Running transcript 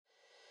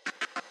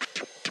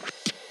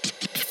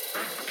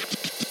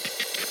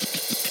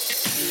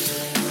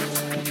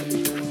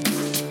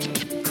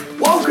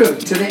Welcome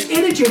to the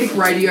Energetic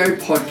Radio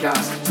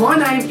Podcast. My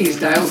name is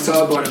Dale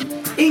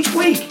Sidebottom. Each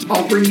week,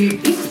 I'll bring you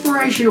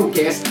inspirational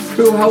guests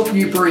who will help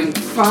you bring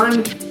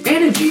fun,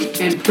 energy,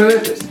 and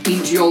purpose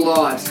into your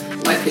lives.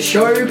 Let the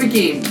show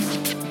begin.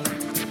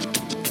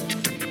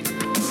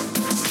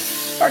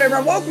 All right,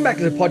 everyone, welcome back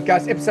to the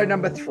podcast, episode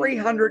number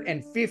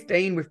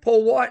 315 with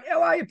Paul White.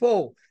 How are you,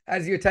 Paul?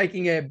 As you're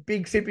taking a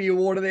big sip of your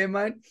water there,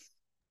 mate.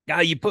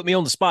 Yeah, you put me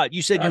on the spot.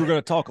 You said you were going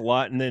to talk a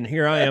lot, and then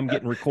here I am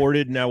getting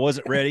recorded, and I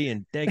wasn't ready.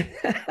 And dang,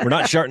 we're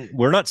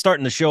not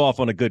starting the show off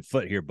on a good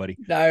foot here, buddy.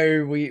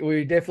 No,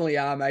 we definitely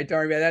are, mate. Don't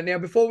worry about that. Now,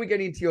 before we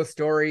get into your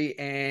story,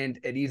 and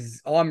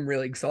I'm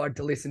really excited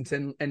to listen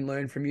to and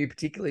learn from you,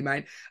 particularly,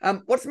 mate.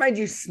 What's made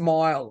you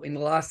smile in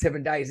the last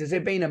 7 days? Has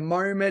there been a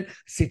moment,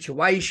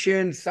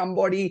 situation,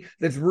 somebody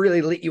that's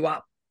really lit you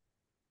up?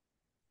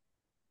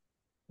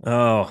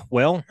 Oh,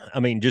 well, I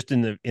mean, just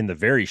in the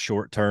very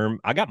short term,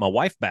 I got my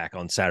wife back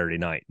on Saturday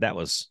night. That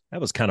was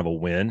kind of a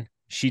win.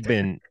 She'd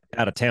been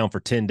out of town for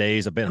 10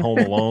 days. I've been home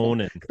alone,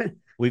 and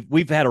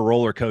we've had a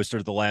roller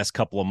coaster the last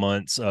couple of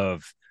months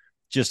of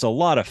just a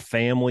lot of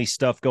family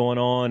stuff going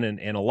on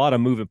and a lot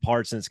of moving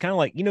parts. And it's kind of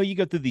like, you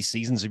go through these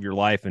seasons of your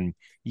life and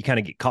you kind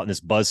of get caught in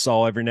this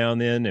buzzsaw every now and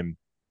then. And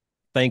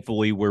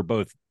thankfully, we're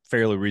both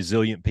fairly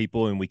resilient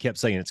people, and we kept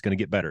saying it's going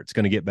to get better. It's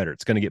going to get better.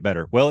 It's going to get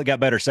better. Well, it got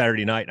better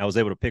Saturday night, and I was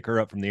able to pick her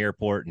up from the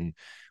airport, and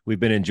we've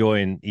been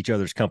enjoying each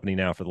other's company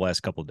now for the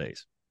last couple of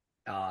days.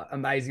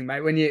 Amazing,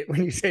 mate. When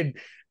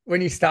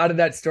you started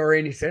that story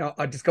and you said,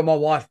 I just got my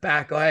wife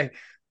back, I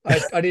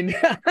didn't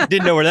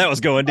didn't know where that was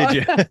going, did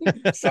you?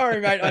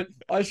 Sorry, mate.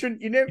 I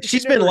shouldn't.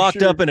 She's been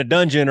locked up in a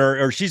dungeon,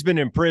 or she's been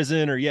in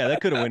prison, or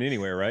that could have went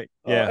anywhere, right?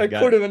 Yeah, it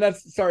could have, and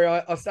that's sorry.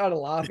 I started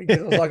laughing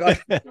because I was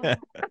like,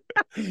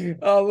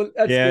 well,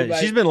 that's yeah, good, mate.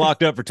 She's been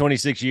locked up for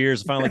 26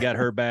 years. Finally got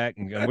her back,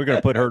 and we're going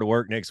to put her to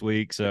work next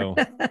week. So.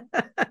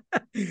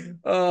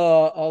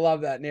 Oh, I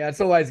love that. Now,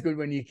 it's always good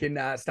when you can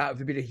start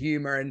with a bit of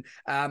humor. And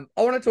I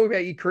want to talk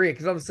about your career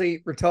because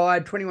obviously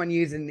retired, 21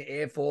 years in the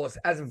Air Force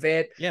as a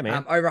vet. Yeah,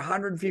 man. Over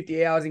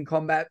 150 hours in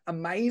combat.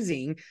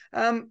 Amazing.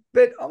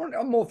 But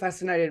I'm more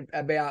fascinated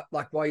about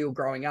like while you're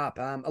growing up.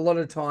 A lot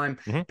of the time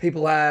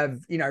people have,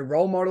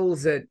 role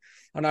models that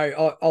I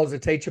know I was a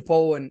teacher,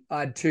 Paul, and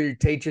I had two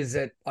teachers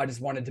that I just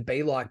wanted to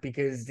be like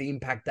because the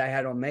impact they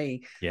had on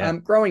me. Yeah.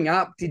 Growing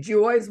up, did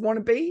you always want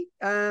to be,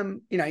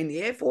 in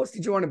the Air Force?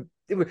 Did you want to?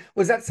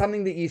 Was that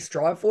something that you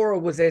strive for, or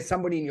was there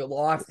somebody in your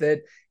life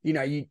that,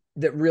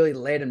 that really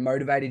led and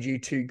motivated you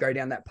to go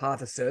down that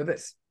path of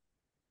service?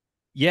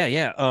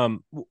 Yeah.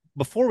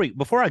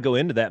 Before I go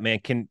into that, man,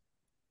 can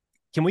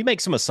we make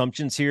some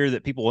assumptions here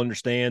that people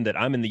understand that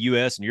I'm in the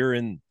U.S. and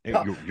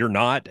you're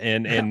not,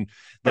 and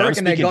that I'm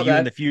speaking to you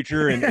in the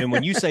future? And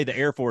when you say the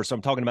Air Force,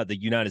 I'm talking about the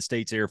United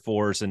States Air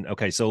Force. And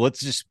okay, so let's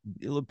just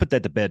put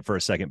that to bed for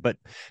a second. But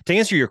to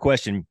answer your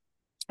question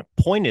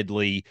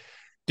pointedly,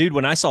 dude,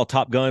 when I saw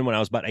Top Gun when I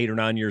was about 8 or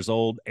 9 years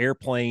old,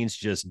 airplanes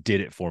just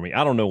did it for me.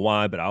 I don't know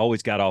why, but I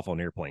always got off on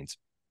airplanes.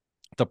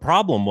 The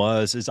problem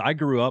is I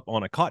grew up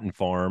on a cotton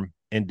farm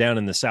and down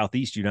in the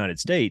Southeast United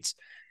States,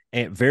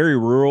 and very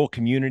rural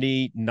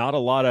community, not a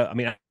lot of,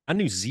 I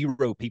knew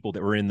zero people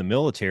that were in the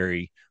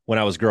military when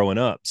I was growing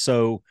up.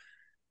 So,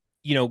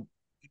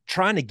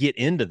 trying to get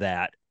into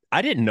that,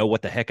 I didn't know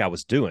what the heck I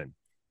was doing.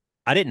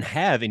 I didn't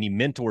have any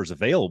mentors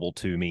available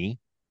to me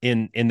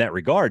in that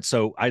regard.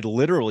 So I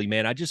literally,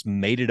 man, I just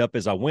made it up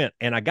as I went,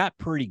 and I got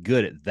pretty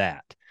good at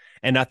that.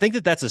 And I think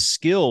that that's a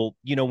skill,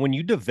 when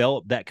you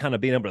develop that kind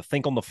of being able to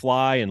think on the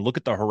fly and look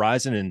at the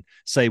horizon and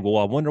say, well,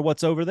 I wonder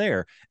what's over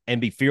there,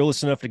 and be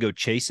fearless enough to go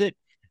chase it.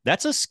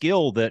 That's a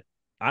skill that,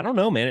 I don't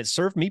know, man, it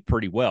served me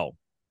pretty well.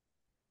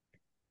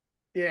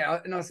 Yeah.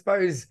 And I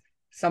suppose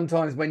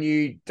sometimes when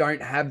you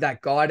don't have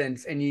that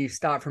guidance and you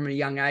start from a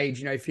young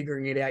age,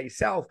 figuring it out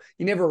yourself,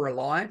 you're never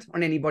reliant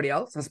on anybody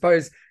else. I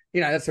suppose,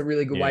 that's a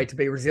really good way to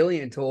be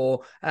resilient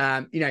or, be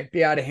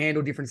able to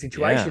handle different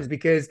situations,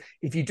 because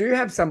if you do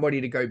have somebody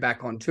to go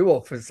back onto,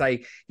 or for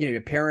say, your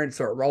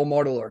parents or a role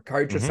model or a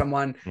coach or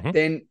someone,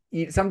 then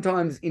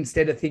sometimes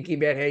instead of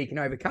thinking about how you can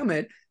overcome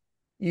it,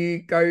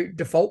 you go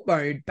default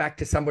mode back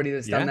to somebody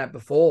that's done that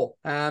before.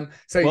 I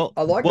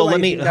like. Well,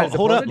 let me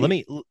hold up. Let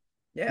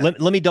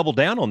me double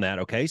down on that.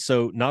 Okay,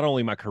 so not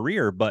only my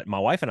career, but my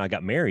wife and I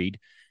got married.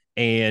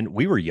 And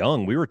we were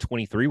young. We were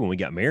 23 when we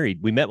got married.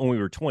 We met when we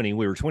were 20.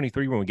 We were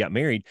 23 when we got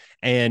married.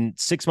 And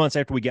 6 months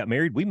after we got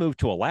married, we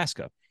moved to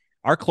Alaska.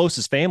 Our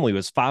closest family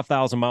was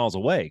 5,000 miles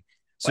away.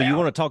 So you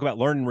want to talk about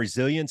learning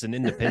resilience and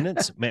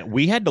independence? Man,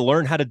 we had to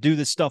learn how to do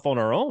this stuff on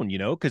our own,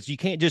 because you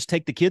can't just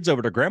take the kids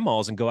over to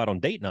grandma's and go out on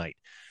date night.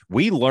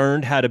 We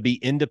learned how to be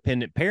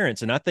independent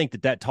parents. And I think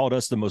that taught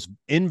us the most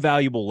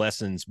invaluable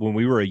lessons when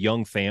we were a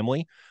young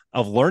family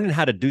of learning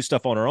how to do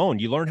stuff on our own.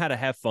 You learn how to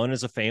have fun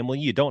as a family.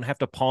 You don't have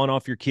to pawn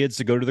off your kids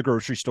to go to the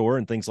grocery store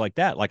and things like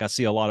that, like I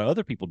see a lot of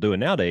other people doing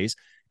nowadays.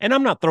 And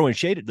I'm not throwing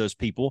shade at those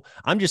people.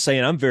 I'm just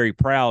saying I'm very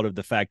proud of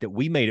the fact that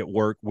we made it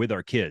work with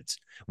our kids.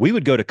 We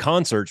would go to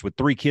concerts with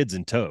 3 kids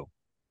in tow.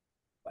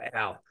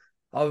 Wow.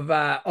 I've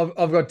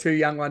got two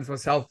young ones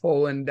myself,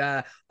 Paul, and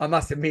I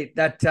must admit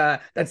that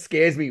that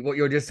scares me what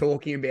you're just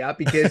talking about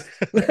because,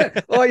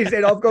 like you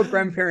said, I've got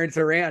grandparents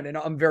around, and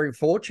I'm very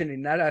fortunate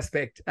in that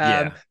aspect.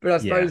 Yeah. But I Yeah.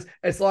 suppose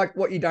it's like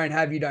what you don't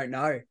have, you don't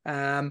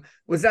know.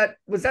 Was that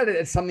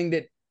something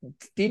that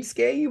did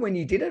scare you when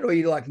you did it, or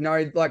you like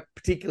no, like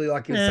particularly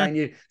like you were Nah. saying,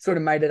 you sort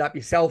of made it up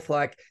yourself,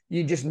 like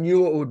you just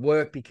knew it would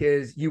work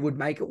because you would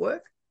make it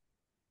work?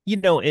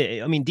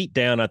 I mean, deep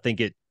down, I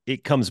think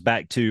it comes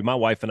back to my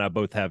wife and I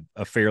both have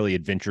a fairly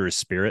adventurous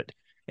spirit,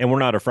 and we're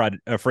not afraid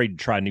to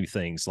try new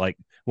things. Like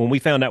when we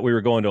found out we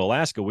were going to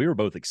Alaska, we were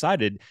both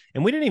excited,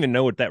 and we didn't even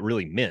know what that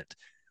really meant.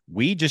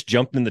 We just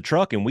jumped in the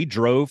truck and we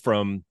drove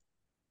from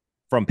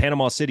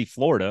Panama City,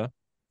 Florida,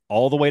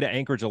 all the way to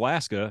Anchorage,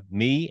 Alaska.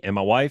 Me and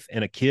my wife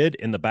and a kid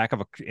in the back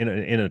of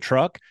a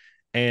truck,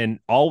 and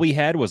all we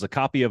had was a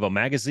copy of a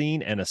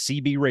magazine and a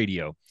CB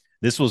radio.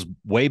 This was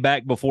way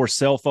back before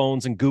cell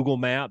phones and Google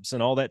Maps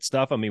and all that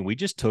stuff. I mean, we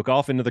just took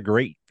off into the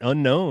great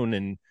unknown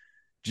and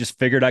just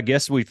figured, I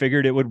guess we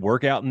figured it would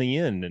work out in the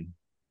end. And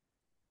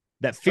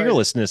that So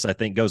fearlessness, I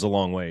think, goes a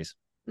long ways.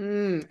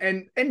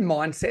 and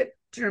mindset.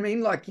 Do you know what I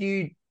mean? Like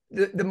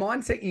the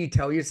mindset you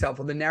tell yourself,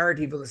 or the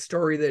narrative or the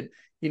story that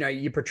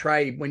you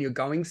portray when you're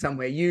going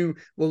somewhere. You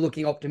were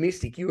looking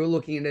optimistic. You were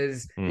looking at it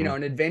as Mm-hmm.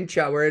 an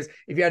adventure. Whereas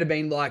if you had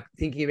been like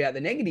thinking about the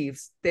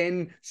negatives,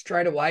 then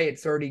straight away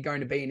it's already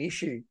going to be an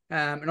issue.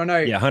 And I know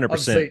Yeah, 100%.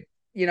 obviously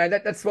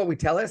that's what we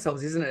tell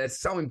ourselves, isn't it?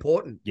 It's so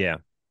important. Yeah.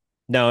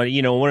 No,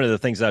 one of the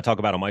things that I talk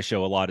about on my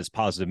show a lot is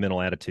positive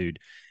mental attitude.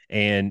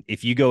 And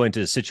if you go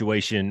into a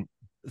situation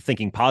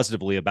thinking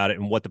positively about it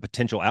and what the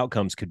potential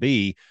outcomes could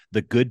be,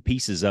 the good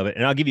pieces of it.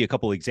 And I'll give you a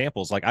couple of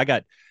examples. Like I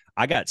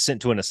got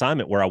sent to an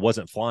assignment where I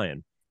wasn't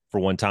flying for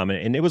one time.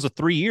 And it was a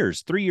 3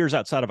 years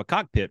outside of a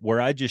cockpit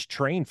where I just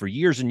trained for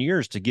years and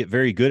years to get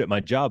very good at my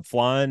job,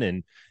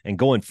 flying and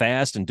going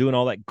fast and doing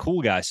all that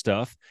cool guy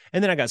stuff.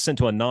 And then I got sent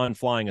to a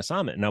non-flying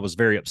assignment, and I was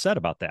very upset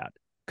about that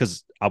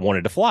because I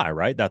wanted to fly,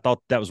 right? I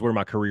thought that was where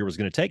my career was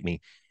going to take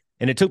me.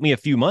 And it took me a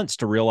few months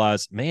to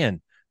realize,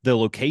 man, the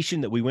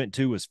location that we went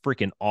to was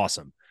freaking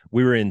awesome.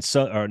 We were in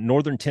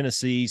northern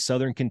Tennessee,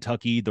 southern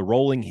Kentucky, the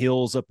rolling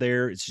hills up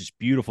there. It's just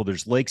beautiful.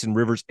 There's lakes and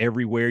rivers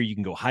everywhere. You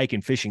can go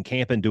hiking, fishing,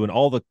 camping, doing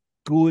all the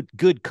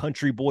good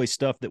country boy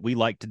stuff that we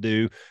like to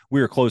do.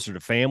 We were closer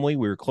to family.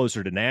 We were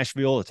closer to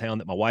Nashville, a town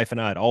that my wife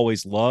and I had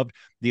always loved.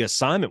 The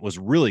assignment was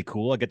really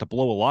cool. I got to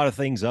blow a lot of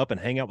things up and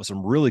hang out with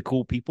some really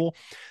cool people.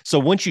 So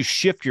once you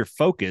shift your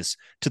focus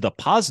to the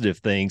positive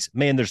things,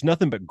 man, there's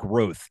nothing but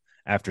growth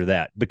after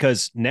that,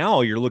 because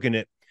now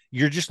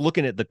you're just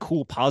looking at the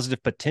cool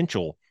positive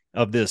potential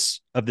of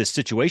this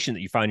situation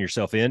that you find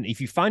yourself in.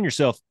 If you find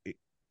yourself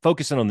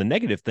focusing on the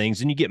negative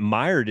things and you get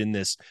mired in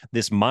this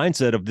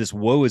mindset of this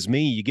woe is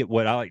me, you get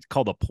what I like to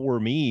call the poor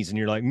me's, and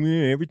you're like,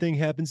 everything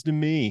happens to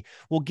me.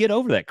 Well, get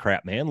over that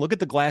crap, man. Look at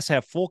the glass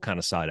half full kind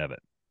of side of it.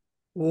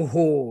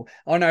 Oh,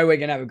 I know we're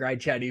gonna have a great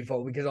chat here,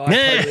 Paul, because I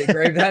totally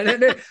agree with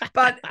that.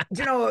 But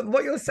do you know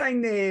what you're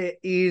saying there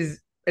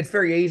is it's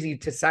very easy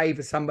to say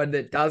for somebody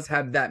that does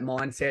have that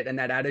mindset and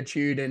that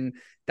attitude, and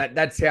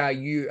that's how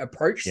you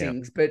approach Yeah.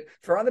 things. But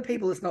for other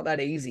people, it's not that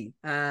easy.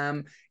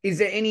 Is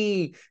there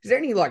any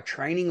like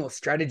training or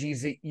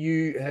strategies that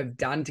you have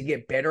done to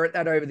get better at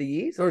that over the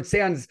years? Or is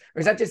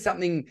that just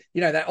something,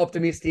 that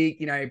optimistic,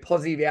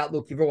 positive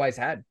outlook you've always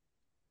had?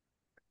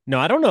 No,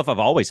 I don't know if I've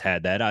always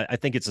had that. I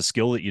think it's a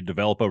skill that you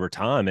develop over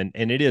time, and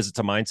it's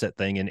a mindset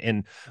thing.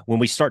 And when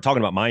we start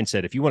talking about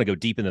mindset, if you want to go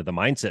deep into the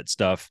mindset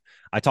stuff,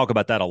 I talk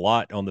about that a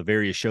lot on the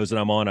various shows that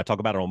I'm on. I talk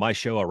about it on my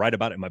show. I write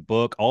about it in my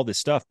book, all this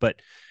stuff.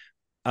 But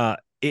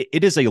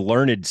it is a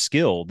learned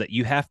skill that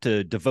you have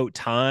to devote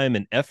time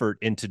and effort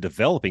into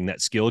developing that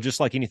skill, just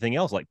like anything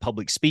else, like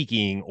public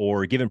speaking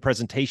or giving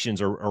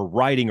presentations or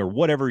writing or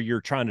whatever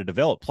you're trying to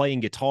develop, playing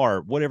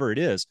guitar, whatever it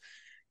is.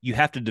 You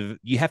have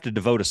to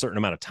devote a certain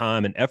amount of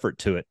time and effort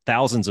to it,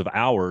 thousands of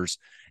hours.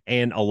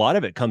 And a lot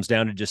of it comes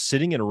down to just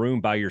sitting in a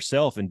room by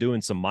yourself and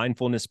doing some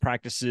mindfulness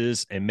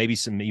practices and maybe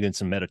even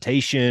some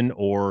meditation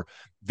or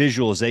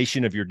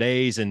visualization of your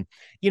days. And,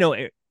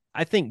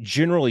 I think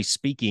generally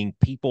speaking,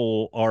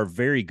 people are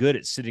very good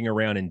at sitting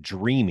around and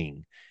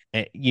dreaming,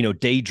 and,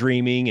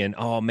 daydreaming, and,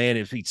 oh man,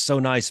 it'd be so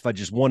nice if I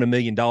just won $1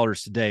 million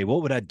today.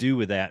 What would I do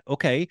with that?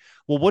 Okay,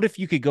 well, what if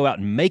you could go out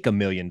and make $1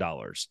 million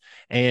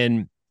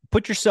and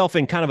put yourself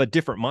in kind of a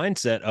different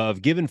mindset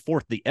of giving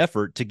forth the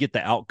effort to get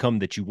the outcome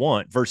that you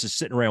want versus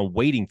sitting around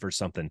waiting for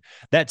something.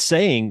 That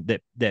saying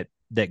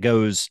that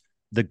goes,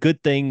 the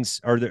good things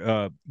are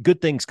the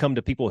good things come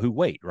to people who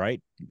wait, right?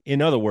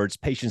 In other words,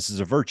 patience is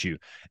a virtue.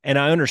 And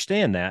I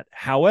understand that.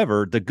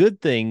 However, the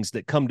good things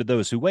that come to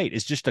those who wait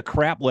is just a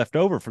crap left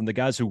over from the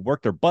guys who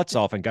worked their butts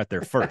off and got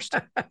there first.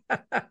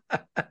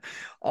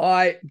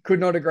 I could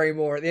not agree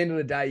more. At the end of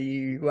the day,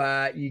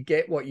 you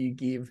get what you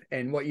give,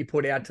 and what you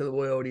put out to the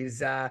world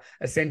is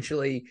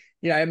essentially,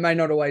 it may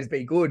not always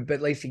be good, but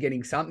at least you're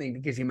getting something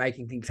because you're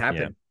making things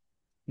happen. Yeah.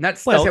 And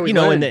that's how we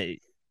learn.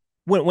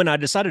 When I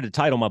decided to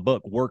title my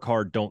book "Work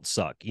Hard, Don't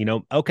Suck,"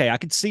 okay, I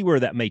could see where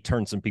that may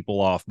turn some people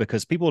off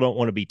because people don't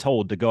want to be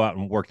told to go out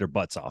and work their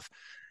butts off.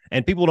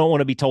 And people don't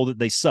want to be told that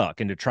they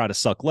suck and to try to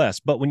suck less.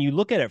 But when you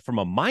look at it from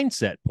a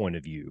mindset point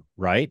of view,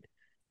 right?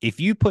 If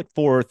you put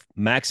forth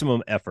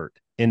maximum effort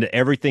into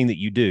everything that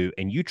you do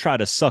and you try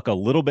to suck a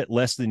little bit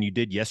less than you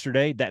did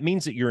yesterday, that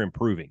means that you're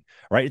improving,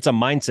 right? It's a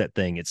mindset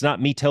thing. It's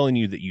not me telling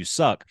you that you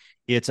suck.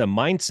 It's a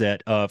mindset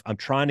of I'm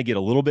trying to get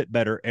a little bit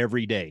better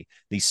every day.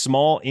 These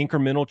small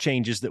incremental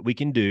changes that we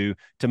can do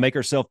to make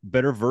ourselves a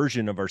better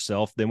version of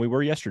ourselves than we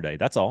were yesterday.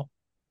 That's all.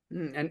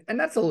 And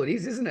that's all it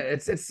is, isn't it?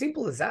 It's as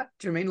simple as that.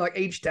 Do you mean like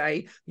each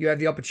day you have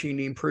the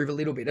opportunity to improve a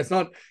little bit? It's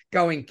not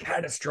going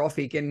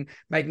catastrophic and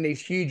making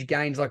these huge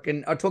gains. Like,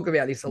 and I talk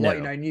about this a lot,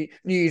 New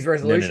Year's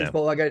resolutions,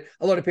 but like a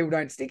lot of people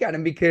don't stick at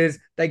them because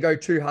they go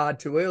too hard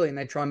too early and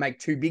they try and make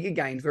too big a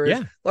gains.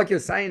 Whereas, like you're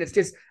saying, it's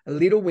just a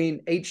little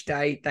win each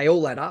day. They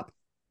all add up.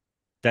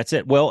 That's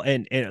it. Well,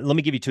 and let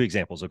me give you two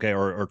examples, okay,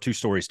 or two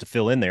stories to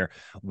fill in there.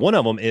 One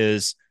of them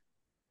is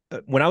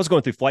when I was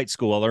going through flight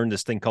school, I learned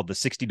this thing called the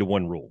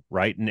 60-to-1 rule,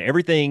 right? And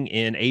everything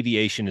in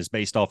aviation is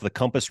based off the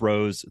compass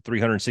rose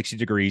 360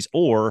 degrees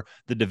or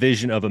the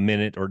division of a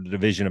minute or the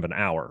division of an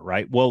hour,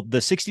 right? Well, the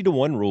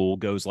 60-to-1 rule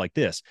goes like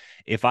this.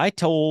 If I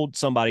told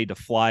somebody to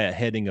fly a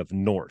heading of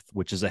north,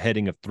 which is a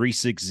heading of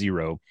 360,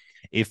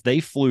 if they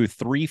flew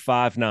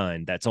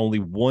 359, that's only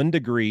 1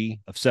 degree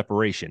of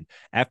separation.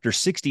 After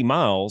 60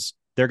 miles,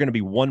 they're going to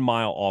be 1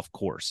 mile off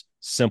course.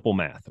 Simple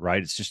math,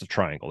 right? It's just a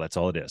triangle. That's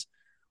all it is.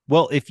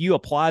 Well, if you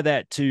apply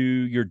that to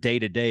your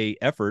day-to-day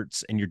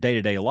efforts and your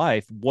day-to-day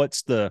life,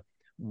 what's the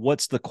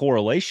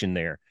correlation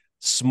there?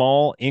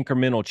 Small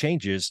incremental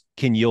changes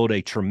can yield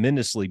a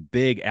tremendously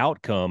big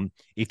outcome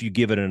if you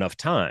give it enough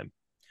time.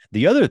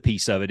 The other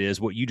piece of it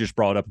is what you just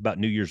brought up about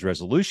New Year's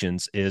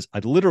resolutions is I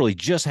literally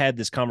just had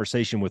this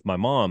conversation with my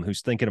mom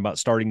who's thinking about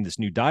starting this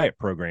new diet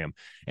program.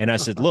 And I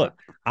said, look,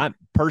 I'm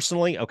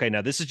personally, okay,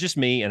 now this is just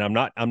me and I'm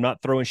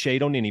not throwing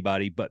shade on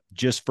anybody, but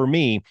just for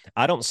me,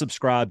 I don't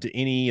subscribe to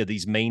any of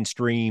these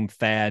mainstream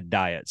fad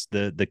diets,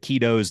 the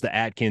ketos, the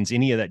Atkins,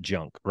 any of that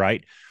junk,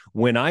 right?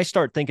 When I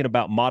start thinking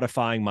about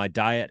modifying my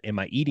diet and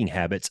my eating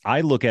habits,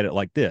 I look at it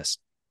like this.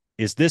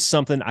 Is this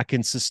something I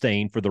can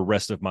sustain for the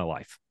rest of my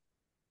life?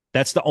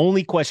 That's the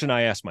only question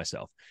I ask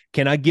myself.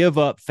 Can I give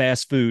up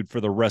fast food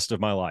for the rest of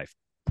my life?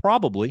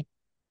 Probably.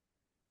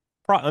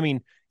 I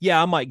mean,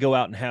 yeah, I might go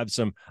out and have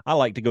some. I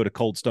like to go to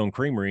Cold Stone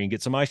Creamery and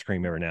get some ice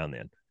cream every now and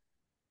then.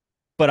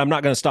 But I'm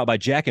not going to stop by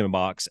Jack in the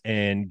Box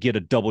and get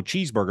a double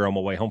cheeseburger on my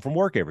way home from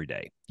work every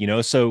day.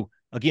 So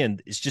again,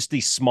 it's just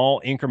these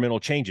small incremental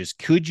changes.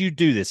 Could you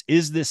do this?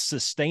 Is this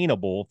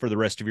sustainable for the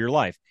rest of your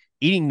life?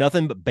 Eating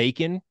nothing but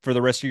bacon for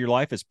the rest of your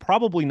life is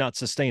probably not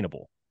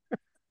sustainable.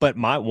 But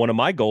one of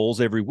my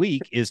goals every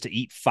week is to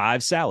eat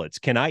 5 salads.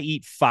 Can I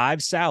eat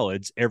 5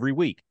 salads every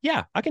week?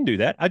 Yeah, I can do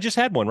that. I just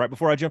had one right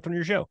before I jumped on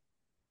your show.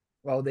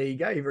 Well, there you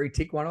go. You've already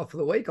ticked one off for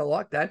the week. I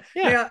like that.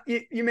 Yeah. Now,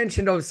 you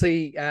mentioned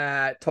obviously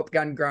Top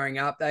Gun growing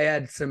up. They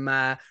had some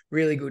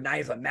really good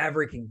names like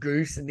Maverick and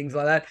Goose and things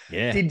like that.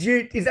 Yeah.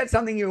 Is that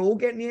something you all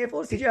get in the Air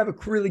Force? Did you have a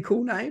really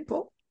cool name,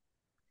 Paul?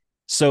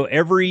 So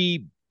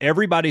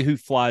everybody who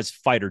flies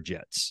fighter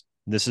jets,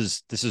 this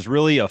is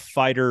really a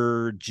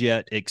fighter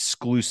jet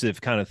exclusive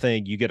kind of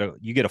thing. You get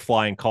a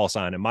flying call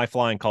sign, and my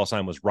flying call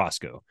sign was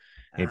Roscoe.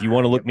 And if you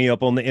want to look me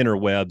up on the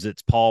interwebs,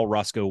 it's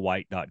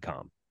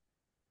paulroscoewhite.com.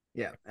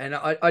 Yeah, and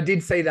I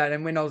did see that,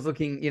 and when I was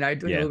looking, doing a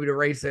little bit of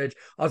research,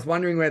 I was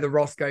wondering where the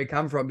Roscoe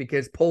come from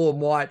because Paul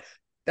and White,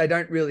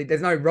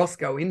 there's no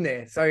Roscoe in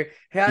there. So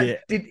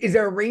is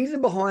there a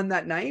reason behind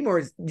that name,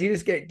 or do you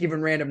just get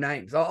given random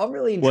names? I'm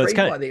really intrigued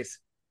by this.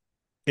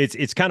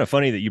 It's kind of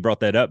funny that you brought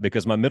that up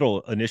because my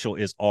middle initial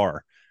is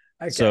R.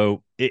 Okay.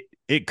 So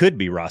it could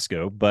be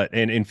Roscoe, but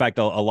in fact,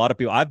 a lot of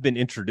people, I've been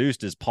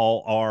introduced as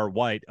Paul R.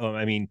 White.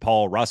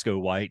 Paul Roscoe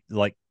White,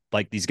 like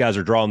these guys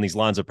are drawing these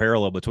lines of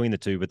parallel between the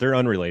two, but they're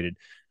unrelated.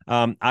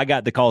 I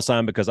got the call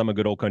sign because I'm a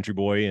good old country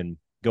boy and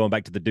going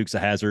back to the Dukes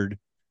of Hazzard,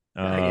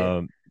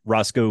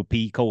 Roscoe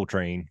P.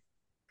 Coltrane.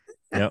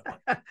 Yep.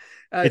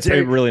 It's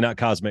really not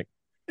cosmic.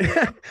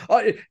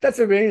 That's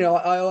what I mean.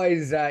 I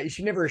always you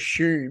should never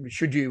assume,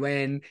 should you,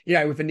 when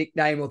with a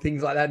nickname or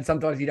things like that. And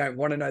sometimes you don't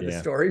want to know the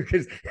story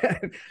because.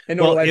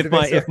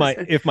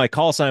 If my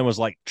call sign was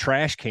like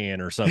trash can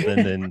or something,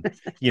 then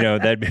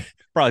that'd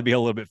probably be a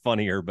little bit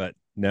funnier. But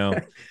no,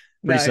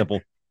 pretty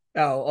simple.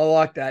 Oh, I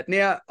like that.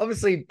 Now,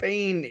 obviously,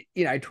 being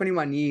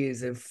 21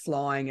 years of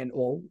flying and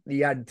all,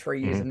 you had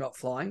 3 years of not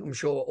flying. I'm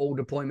sure all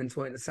deployments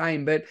weren't the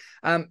same, but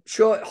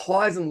sure,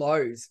 highs and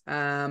lows.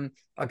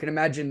 I can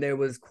imagine there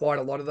was quite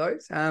a lot of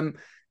those. Do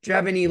you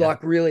have any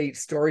really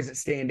stories that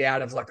stand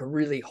out of like a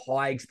really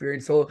high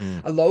experience or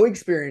a low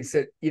experience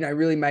that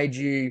really made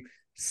you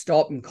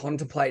stop and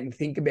contemplate and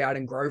think about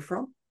and grow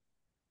from?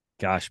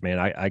 Gosh,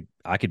 man,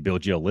 I could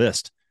build you a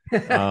list.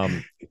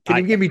 Can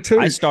you give me 2?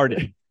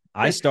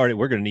 I started,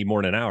 we're going to need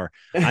more than an hour.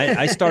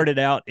 I started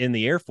out in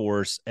the Air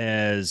Force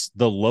as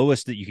the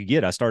lowest that you could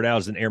get. I started out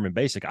as an airman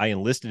basic. I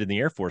enlisted in the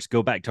Air Force.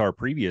 Go back to our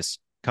previous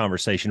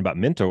conversation about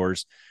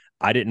mentors.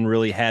 I didn't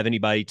really have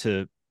anybody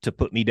to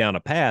put me down a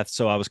path.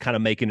 So I was kind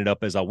of making it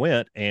up as I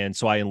went. And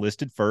so I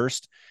enlisted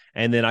first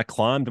and then I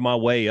climbed my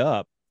way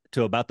up.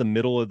 to about the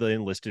middle of the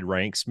enlisted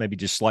ranks, maybe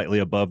just slightly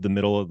above the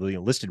middle of the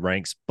enlisted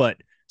ranks, but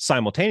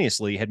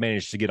simultaneously had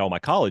managed to get all my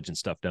college and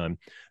stuff done.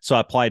 So I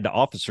applied to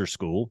officer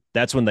school.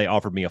 That's when they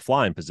offered me a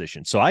flying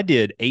position. So I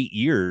did 8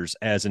 years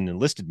as an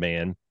enlisted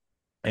man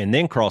and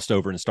then crossed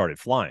over and started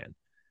flying.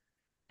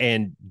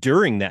 And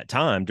during that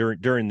time,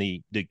 during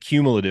the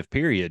cumulative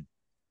period,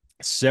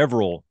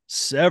 several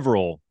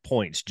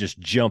points just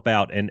jump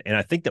out. And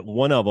I think that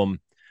one of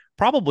them,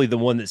 probably the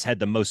one that's had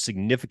the most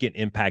significant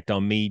impact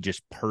on me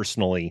just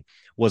personally,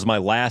 was my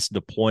last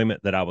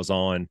deployment that I was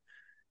on.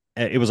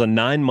 It was a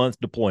 9-month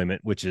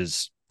deployment, which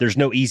is, there's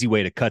no easy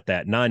way to cut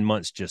that. 9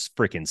 months just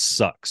freaking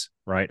sucks,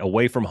 right?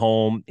 Away from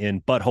home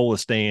in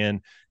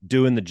Buttholistan,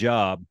 doing the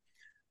job.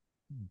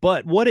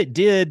 But what it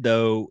did,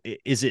 though,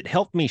 is it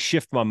helped me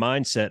shift my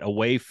mindset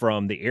away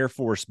from the Air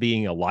Force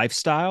being a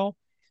lifestyle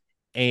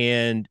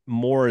and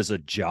more as a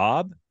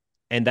job.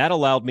 And that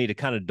allowed me to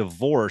kind of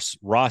divorce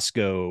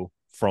Roscoe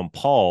from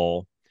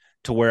Paul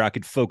to where I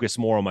could focus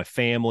more on my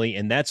family.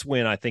 And that's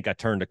when I think I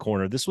turned a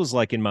corner. This was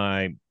like in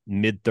my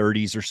mid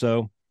 30s or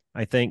so,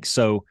 I think.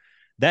 So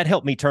that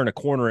helped me turn a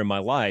corner in my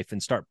life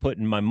and start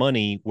putting my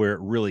money where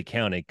it really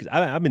counted. Because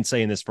I've been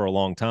saying this for a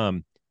long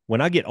time.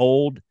 When I get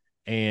old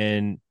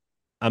and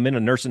I'm in a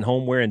nursing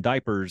home wearing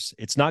diapers,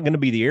 it's not going to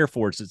be the Air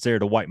Force that's there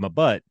to wipe my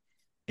butt.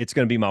 It's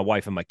going to be my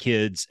wife and my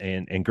kids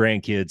and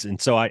grandkids.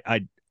 And so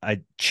I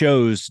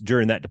chose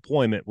during that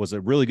deployment was a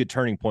really good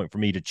turning point for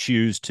me to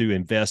choose to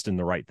invest in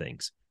the right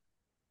things.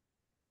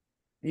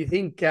 You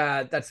think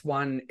that's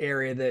one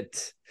area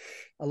that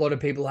a lot of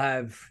people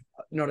have,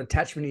 not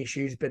attachment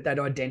issues, but that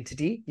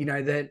identity,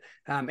 that,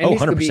 and oh,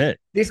 this 100%.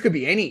 This could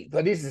be any,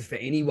 but this is for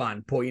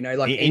anyone, Paul,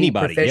 like any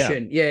anybody,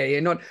 profession.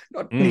 Yeah. Not,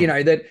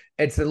 that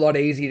it's a lot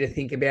easier to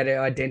think about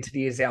our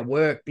identity as our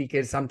work,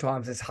 because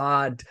sometimes it's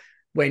hard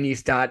when you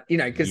start,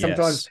 because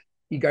sometimes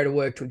you go to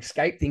work to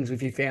escape things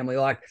with your family,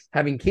 like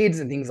having kids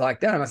and things like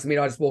that. I must admit,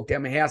 I just walked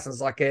out my house and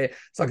it's like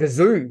a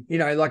zoo,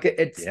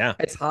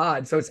 it's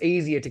hard. So it's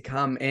easier to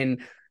come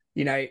and,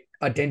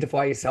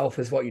 identify yourself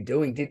as what you're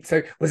doing.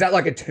 So was that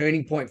like a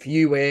turning point for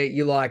you where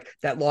you like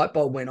that light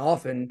bulb went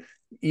off and,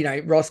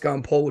 Roscoe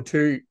and Paul were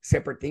two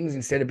separate things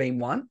instead of being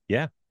one?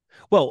 Yeah.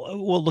 Well,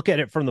 we'll look at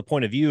it from the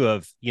point of view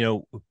of,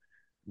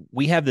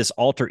 we have this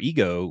alter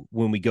ego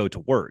when we go to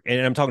work.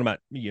 And I'm talking about,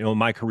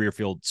 my career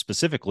field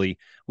specifically,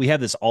 we have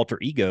this alter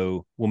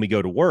ego when we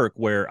go to work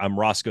where I'm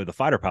Roscoe, the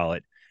fighter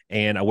pilot,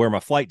 and I wear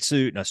my flight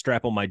suit and I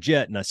strap on my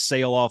jet and I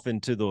sail off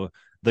into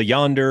the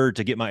yonder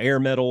to get my air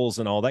medals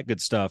and all that good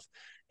stuff.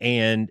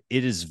 And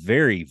it is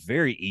very,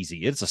 very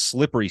easy. It's a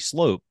slippery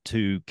slope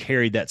to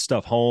carry that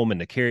stuff home and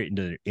to carry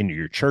it into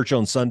your church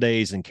on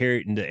Sundays and carry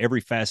it into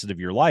every facet of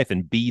your life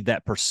and be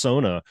that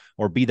persona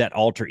or be that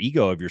alter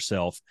ego of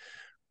yourself.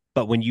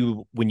 But when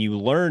you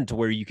learn to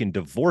where you can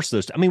divorce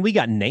those, we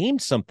got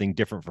named something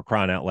different, for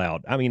crying out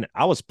loud.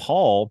 I was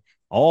Paul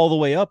all the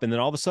way up, and then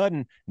all of a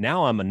sudden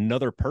now I'm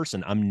another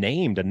person. I'm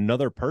named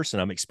another person.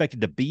 I'm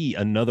expected to be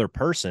another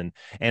person.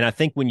 And I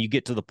think when you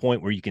get to the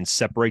point where you can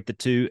separate the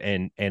two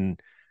and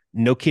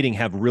no kidding,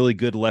 have really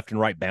good left and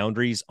right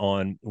boundaries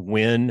on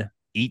when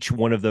each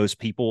one of those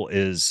people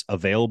is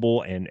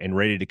available and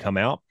ready to come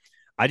out,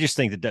 I just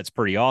think that that's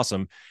pretty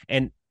awesome.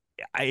 And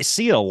I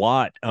see it a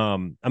lot.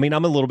 I'm a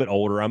little bit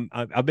older.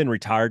 I've been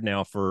retired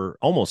now for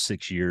almost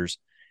 6 years,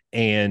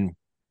 and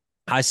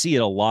I see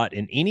it a lot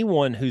in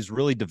anyone who's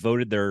really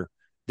devoted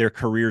their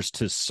careers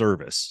to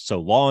service. So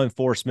law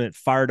enforcement,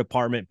 fire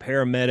department,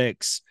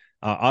 paramedics,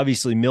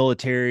 obviously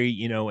military,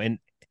 and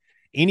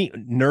any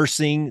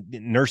nursing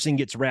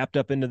gets wrapped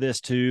up into this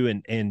too,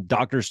 and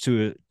doctors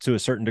to a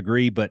certain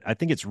degree. But I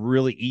think it's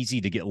really easy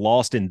to get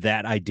lost in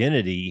that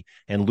identity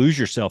and lose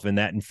yourself in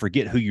that and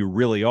forget who you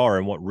really are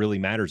and what really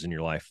matters in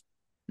your life.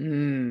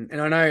 And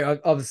I know,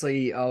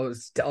 obviously, I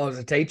was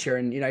a teacher,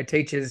 and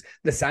teachers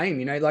the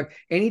same. Like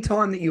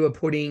anytime that you are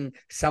putting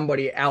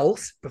somebody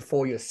else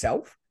before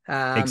yourself.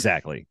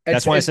 Exactly.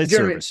 That's why I said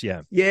service.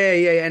 Yeah.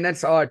 And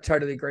I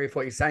totally agree with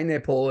what you're saying there,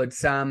 Paul.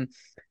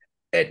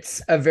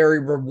 It's a very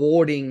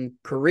rewarding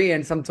career,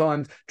 and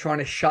sometimes trying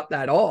to shut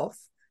that off.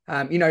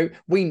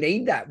 We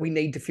need that. We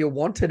need to feel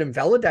wanted and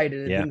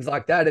validated and things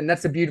like that. And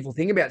that's a beautiful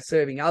thing about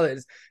serving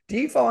others. Do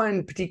you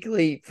find,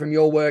 particularly from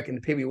your work and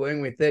the people you're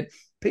working with, that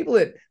people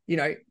that,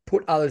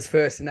 put others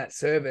first in that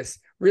service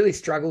really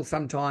struggle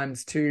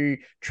sometimes to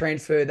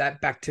transfer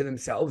that back to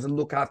themselves and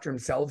look after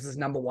themselves as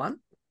number one?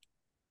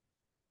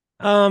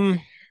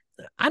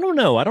 I don't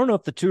know. I don't know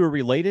if the two are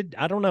related.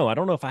 I don't know. I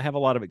don't know if I have a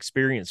lot of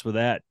experience with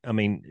that.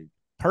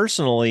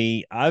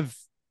 Personally, I've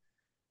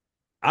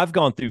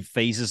gone through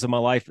phases of my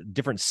life,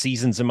 different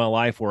seasons in my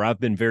life where I've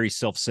been very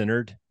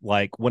self-centered.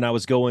 Like when I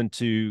was going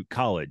to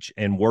college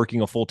and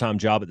working a full-time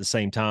job at the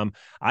same time,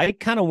 I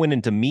kind of went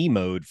into me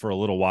mode for a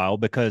little while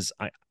because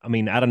out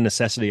of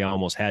necessity, I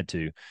almost had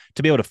to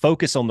be able to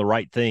focus on the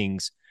right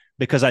things,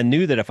 because I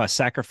knew that if I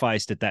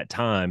sacrificed at that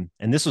time,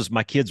 and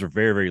my kids were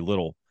very, very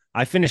little.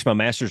 I finished my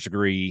master's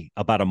degree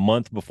about a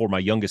month before my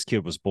youngest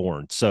kid was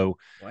born. So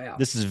Wow.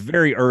 this is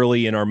very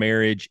early in our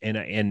marriage.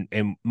 And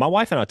my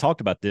wife and I talked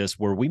about this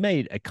where we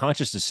made a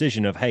conscious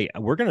decision of, hey,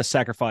 we're going to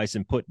sacrifice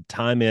and put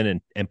time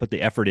in and put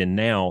the effort in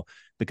now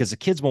because the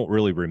kids won't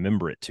really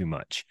remember it too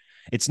much.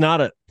 It's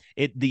not a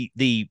it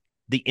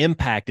the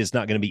impact is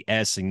not going to be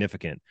as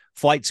significant.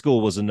 Flight school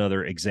was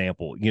another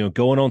example.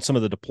 Going on some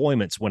of the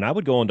deployments, when I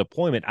would go on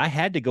deployment, I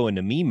had to go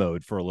into me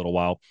mode for a little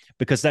while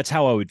because that's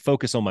how I would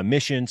focus on my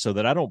mission so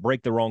that I don't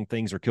break the wrong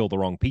things or kill the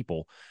wrong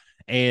people.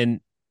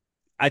 And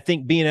I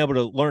think being able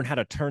to learn how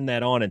to turn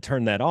that on and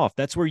turn that off,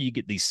 that's where you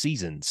get these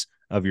seasons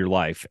of your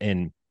life.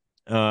 And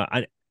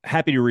I'm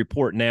happy to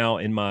report now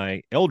in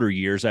my elder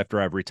years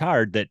after I've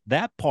retired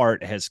that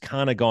part has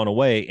kind of gone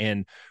away.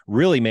 And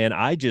really, man,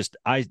 I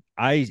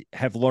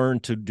have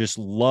learned to just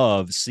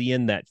love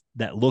seeing that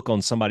look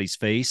on somebody's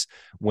face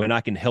when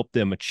I can help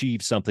them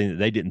achieve something that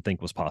they didn't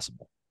think was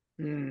possible.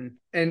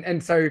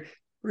 And so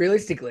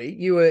realistically,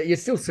 you're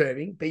still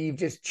serving, but you've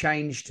just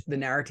changed the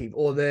narrative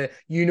or the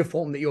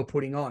uniform that you're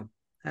putting on.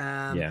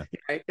 Yeah.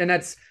 And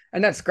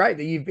that's great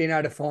that you've been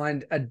able to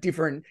find a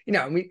different,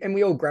 and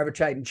we all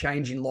gravitate and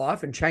change in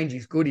life, and change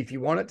is good if you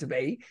want it to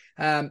be.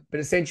 But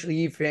essentially,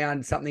 you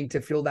found something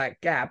to fill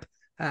that gap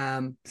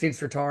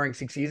since retiring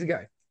 6 years ago.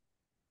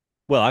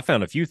 Well, I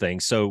found a few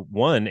things. So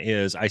one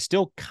is I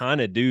still kind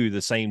of do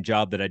the same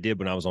job that I did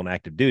when I was on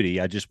active duty.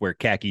 I just wear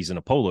khakis and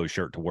a polo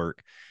shirt to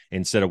work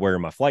instead of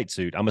wearing my flight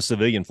suit. I'm a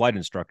civilian flight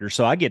instructor,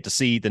 so I get to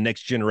see the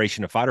next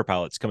generation of fighter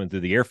pilots coming through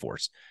the Air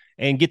Force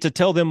and get to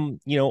tell them,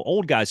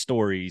 old guy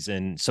stories.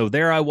 And so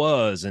there I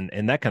was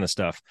and that kind of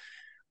stuff.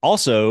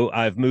 Also,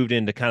 I've moved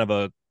into kind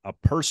of a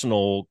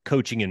personal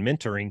coaching and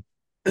mentoring,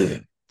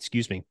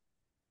 excuse me,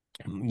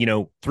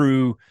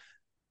 through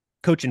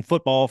coaching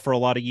football for a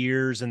lot of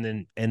years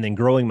and then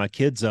growing my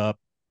kids up.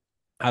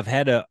 I've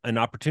had an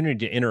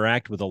opportunity to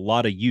interact with a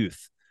lot of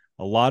youth,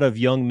 a lot of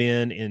young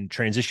men in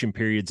transition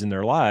periods in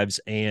their lives.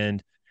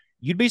 And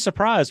you'd be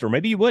surprised, or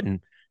maybe you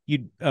wouldn't,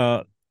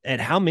 at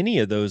how many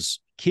of those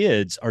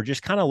kids are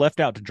just kind of left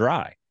out to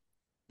dry.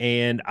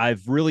 And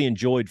I've really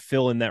enjoyed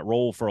filling that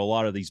role for a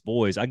lot of these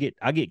boys. I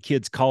get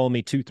kids calling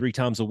me 2-3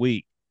 times a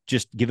week,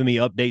 just giving me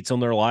updates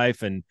on their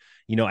life and,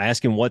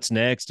 asking what's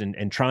next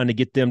and trying to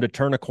get them to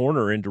turn a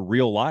corner into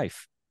real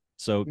life.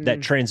 So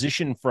that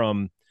transition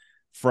from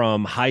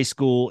high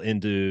school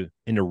into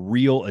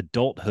real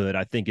adulthood,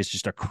 I think is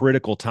just a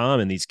critical time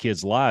in these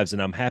kids' lives.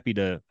 And I'm happy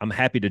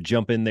to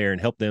jump in there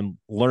and help them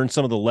learn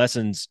some of the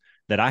lessons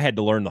that I had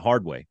to learn the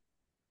hard way.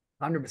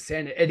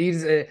 100%. It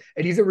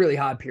is a really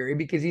hard period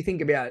because you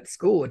think about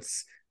school,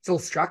 it's all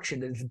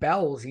structured. It's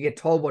bells. You get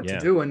told what to Yeah.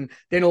 do, and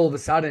then all of a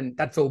sudden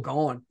that's all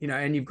gone.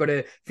 And you've got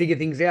to figure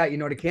things out. You're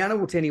not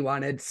accountable to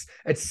anyone. It's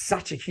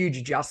such a huge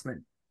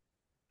adjustment.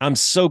 I'm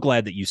so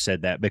glad that you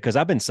said that because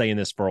I've been saying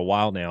this for a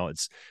while now.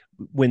 It's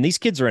when these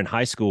kids are in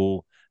high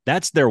school,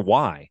 that's their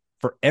why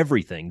for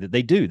everything that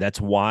they do. That's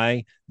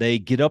why they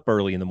get up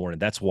early in the morning.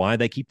 That's why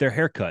they keep their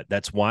hair cut.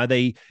 That's why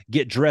they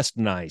get dressed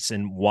nice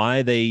and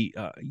why they,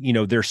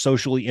 they're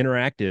socially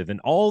interactive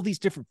and all these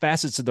different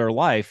facets of their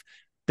life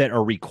that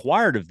are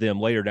required of them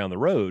later down the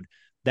road.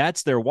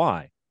 That's their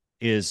why,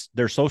 is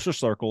their social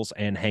circles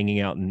and hanging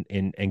out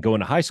and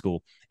going to high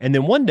school. And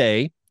then one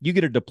day you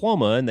get a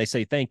diploma and they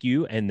say thank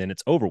you, and then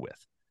it's over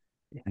with.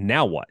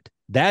 Now what?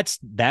 That's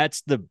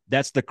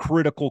the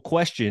critical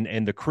question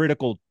and the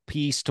critical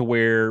piece to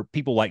where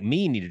people like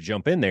me need to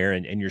jump in there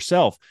and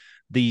yourself,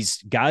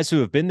 these guys who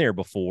have been there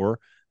before,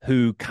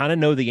 who kind of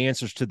know the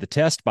answers to the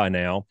test by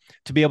now,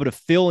 to be able to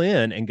fill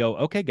in and go,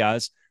 okay,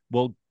 guys,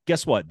 well,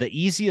 guess what? The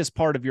easiest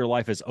part of your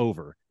life is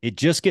over. It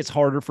just gets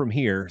harder from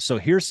here. So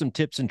here's some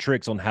tips and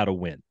tricks on how to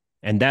win.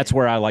 And that's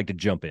where I like to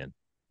jump in.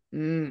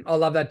 I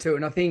love that too.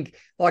 And I think,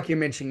 like you're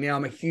mentioning now,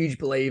 I'm a huge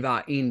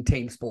believer in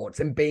team sports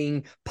and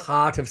being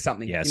part of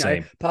something, Yeah,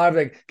 same. part of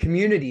a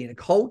community and a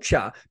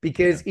culture.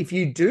 Because if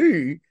you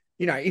do,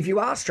 if you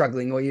are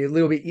struggling or you're a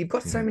little bit, you've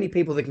got so many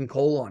people that can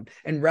call on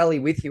and rally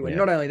with you. And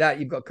not only that,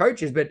 you've got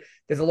coaches, but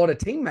there's a lot of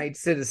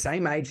teammates that are the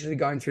same age that are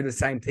going through the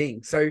same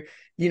thing. So,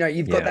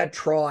 you've got that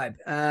tribe.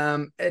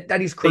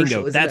 That is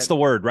crucial. Bingo. That's the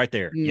word right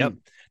there. Yep.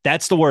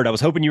 That's the word. I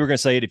was hoping you were going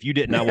to say it. If you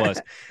didn't, I was,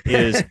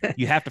 is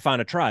you have to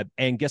find a tribe.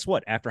 And guess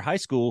what? After high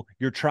school,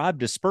 your tribe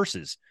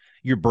disperses.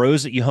 Your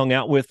bros that you hung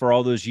out with for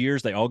all those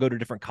years, they all go to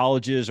different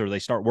colleges or they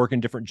start working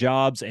different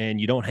jobs and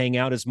you don't hang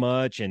out as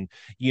much. And,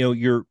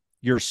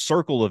 your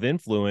circle of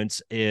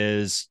influence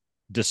is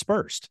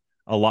dispersed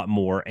a lot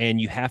more. And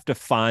you have to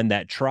find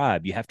that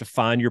tribe. You have to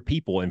find your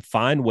people and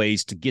find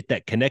ways to get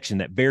that connection,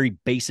 that very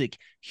basic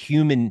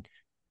human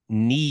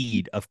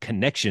need of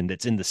connection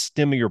that's in the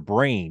stem of your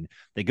brain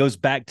that goes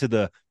back to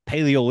the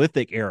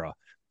Paleolithic era.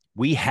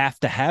 We have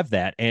to have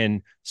that.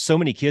 And so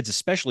many kids,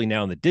 especially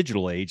now in the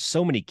digital age,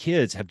 so many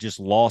kids have just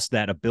lost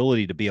that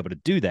ability to be able to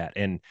do that.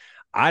 And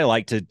I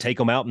like to take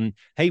them out and,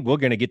 hey, we're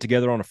going to get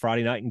together on a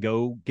Friday night and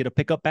go get a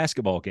pickup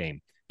basketball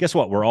game. Guess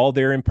what? We're all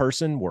there in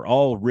person. We're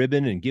all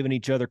ribbing and giving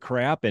each other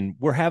crap, and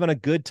we're having a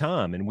good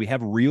time, and we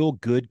have real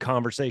good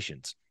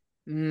conversations.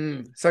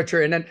 So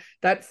true. And then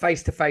that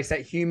face to face,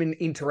 that human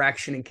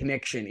interaction and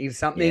connection is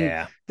something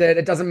Yeah. that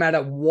it doesn't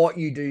matter what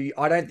you do.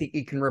 I don't think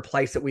you can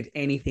replace it with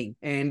anything.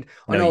 And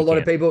I No, know a you lot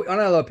of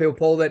can't. people,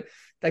 Paul, that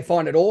they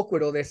find it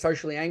awkward or they're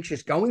socially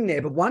anxious going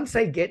there. But once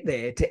they get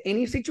there to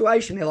any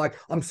situation, they're like,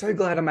 I'm so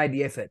glad I made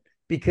the effort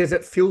because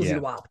it fills Yeah.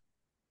 you up.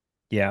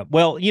 Yeah.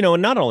 Well,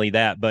 and not only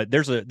that, but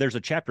there's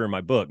a chapter in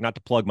my book, not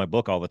to plug my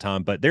book all the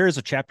time, but there is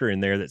a chapter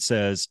in there that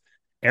says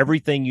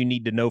everything you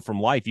need to know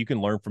from life you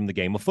can learn from the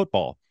game of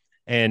football.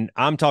 And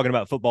I'm talking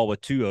about football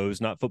with two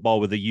O's, not football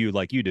with a U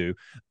like you do.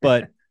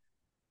 But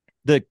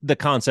the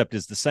concept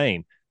is the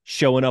same: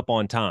 showing up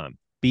on time,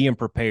 being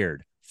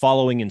prepared,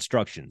 following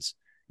instructions,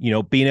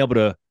 being able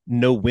to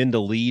know when to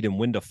lead and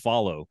when to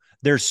follow.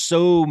 There's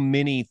so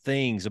many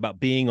things about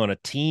being on a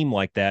team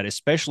like that,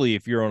 especially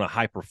if you're on a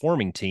high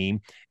performing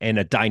team and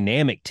a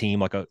dynamic team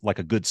like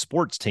a good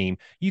sports team.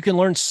 You can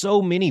learn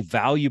so many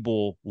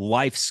valuable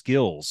life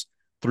skills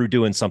through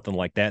doing something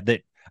like that.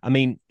 I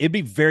mean, it'd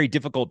be very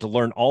difficult to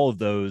learn all of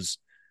those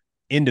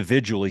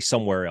individually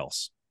somewhere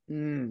else.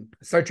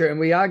 So true. And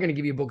we are going to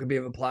give your book a bit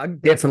of a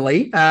plug,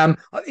 definitely. I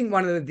think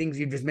one of the things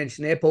you've just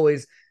mentioned there, Paul,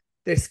 is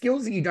there's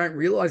skills that you don't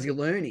realize you're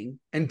learning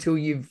until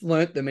you've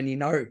learnt them and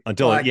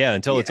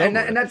until it's over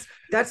and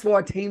that's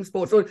why team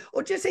sports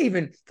or just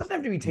even doesn't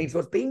have to be team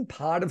sports, being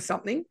part of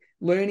something,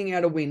 learning how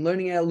to win,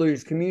 learning how to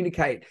lose,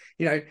 communicate,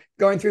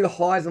 going through the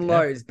highs and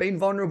lows, being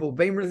vulnerable,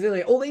 being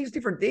resilient, all these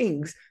different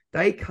things,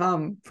 they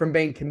come from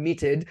being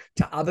committed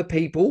to other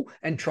people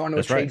and trying to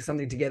achieve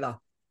something together.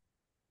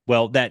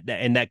 Well,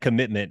 that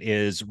commitment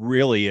is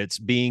really, it's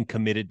being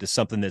committed to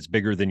something that's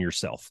bigger than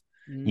yourself.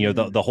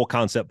 The whole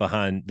concept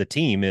behind the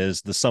team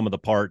is the sum of the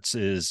parts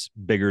is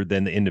bigger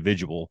than the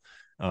individual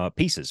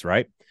pieces,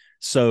 right?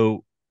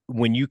 So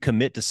when you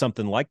commit to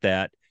something like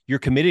that, you're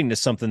committing to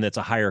something that's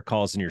a higher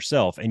cause than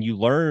yourself, and you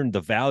learn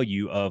the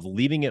value of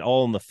leaving it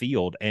all in the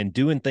field and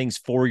doing things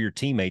for your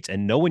teammates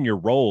and knowing your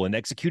role and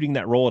executing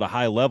that role at a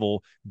high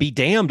level. Be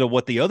damned to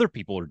what the other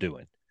people are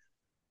doing.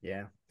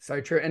 Yeah. So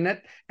true.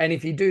 And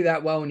if you do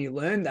that well and you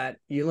learn that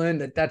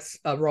that's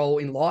a role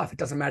in life. It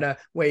doesn't matter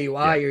where you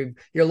are,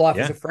 your life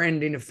as a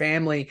friend, in a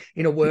family,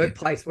 in a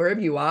workplace,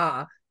 wherever you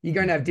are, you're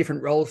going to have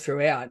different roles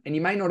throughout. And you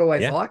may not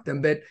always like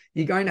them, but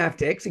you're going to have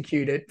to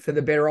execute it for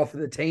the better off of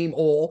the team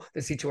or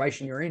the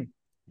situation you're in.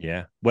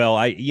 Yeah. Well,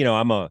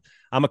 I'm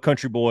a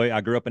country boy.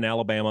 I grew up in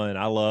Alabama, and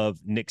I love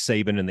Nick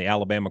Saban and the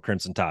Alabama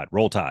Crimson Tide,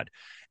 Roll Tide.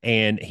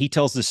 And he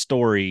tells this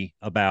story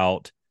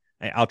about,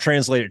 I'll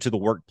translate it to the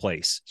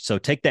workplace. So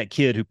take that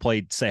kid who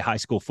played, say, high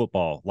school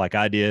football like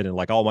I did and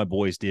like all my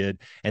boys did,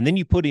 and then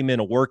you put him in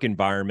a work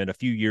environment a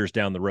few years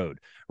down the road,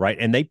 right?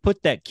 And they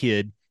put that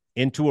kid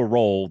into a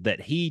role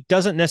that he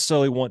doesn't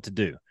necessarily want to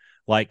do,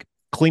 like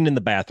cleaning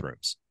the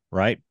bathrooms,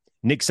 right?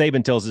 Nick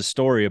Saban tells this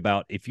story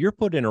about, if you're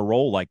put in a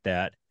role like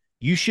that,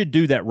 you should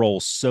do that role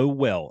so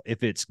well.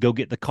 If it's go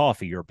get the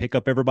coffee or pick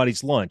up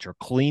everybody's lunch or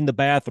clean the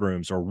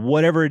bathrooms or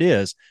whatever it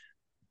is,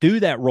 do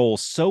that role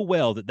so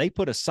well that they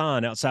put a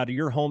sign outside of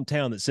your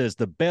hometown that says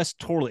the best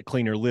toilet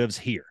cleaner lives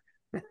here.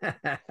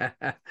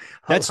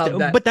 But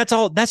that's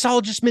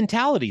all just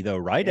mentality though,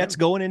 right? Yeah. That's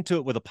going into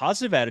it with a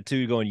positive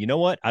attitude, going, you know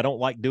what? I don't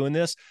like doing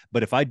this,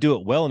 but if I do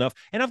it well enough,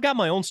 and I've got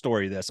my own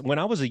story of this. When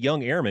I was a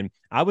young airman,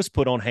 I was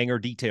put on hangar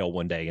detail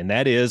one day, and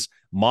that is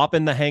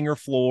mopping the hangar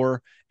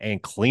floor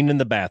and cleaning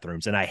the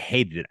bathrooms. And I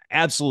hated it.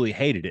 Absolutely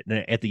hated it.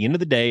 And at the end of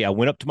the day, I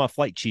went up to my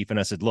flight chief and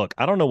I said, look,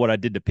 I don't know what I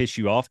did to piss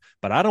you off,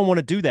 but I don't want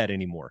to do that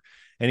anymore.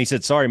 And he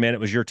said, sorry, man, it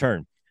was your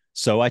turn.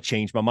 So I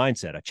changed my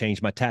mindset. I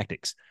changed my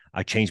tactics.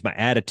 I changed my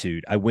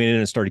attitude. I went in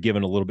and started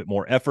giving a little bit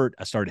more effort.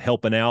 I started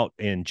helping out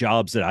in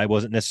jobs that I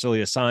wasn't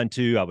necessarily assigned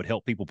to. I would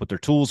help people put their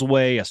tools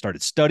away. I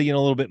started studying a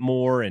little bit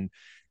more. And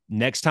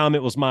next time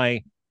it was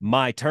my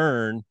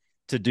turn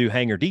to do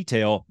hangar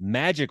detail,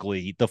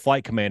 magically the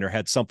flight commander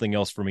had something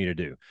else for me to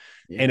do.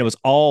 Yeah. And it was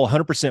all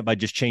 100% by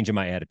just changing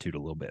my attitude a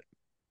little bit.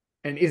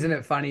 And isn't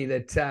it funny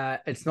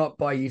that it's not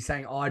by you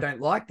saying, oh, I don't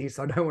like this,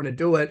 I don't want to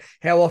do it.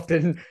 How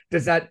often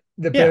does that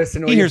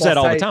person or he hears that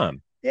all the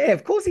time? Yeah,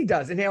 of course he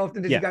does. And how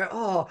often does he go,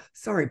 oh,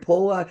 sorry,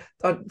 Paul,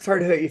 I'm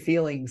sorry to hurt your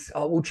feelings.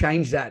 Oh, we'll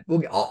change that.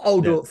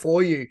 I'll do it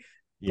for you.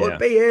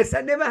 But BS,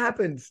 that never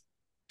happens.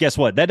 Guess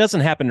what? That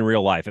doesn't happen in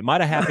real life. It might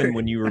have happened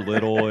when you were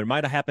little. It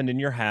might have happened in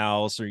your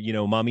house, or,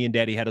 mommy and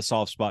daddy had a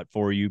soft spot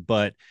for you.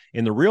 But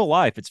in the real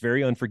life, it's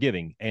very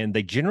unforgiving. And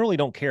they generally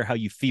don't care how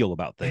you feel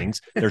about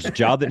things. There's a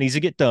job that needs to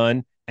get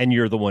done, and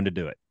you're the one to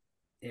do it.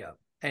 Yeah.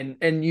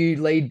 And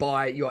you lead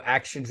by your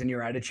actions and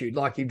your attitude,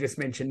 like you just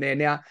mentioned there.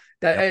 Now,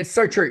 it's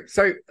so true.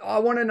 So I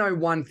want to know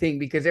one thing,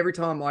 because every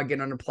time I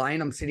get on a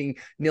plane, I'm sitting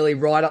nearly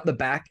right up the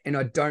back and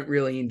I don't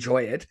really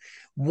enjoy it.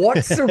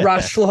 What's the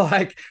rush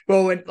like?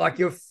 Well, when like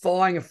you're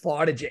flying a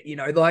fighter jet,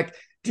 like,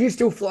 do you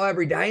still fly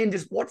every day? And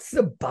just what's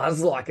the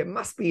buzz like? It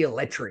must be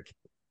electric.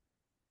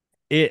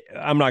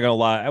 I'm not going to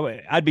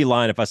lie. I'd be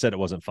lying if I said it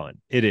wasn't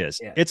fun. It is.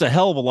 Yeah. It's a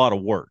hell of a lot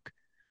of work,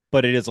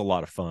 but it is a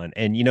lot of fun.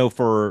 And,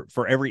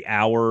 for every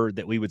hour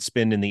that we would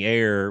spend in the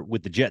air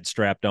with the jet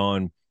strapped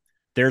on,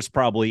 there's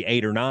probably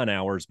 8 or 9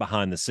 hours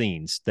behind the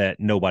scenes that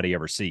nobody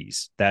ever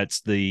sees.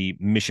 That's the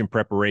mission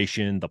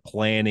preparation, the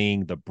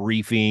planning, the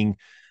briefing,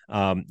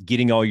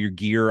 getting all your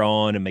gear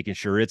on and making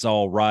sure it's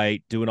all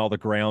right, doing all the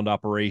ground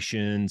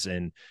operations.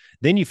 And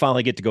then you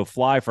finally get to go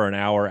fly for an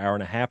hour, hour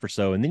and a half or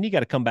so. And then you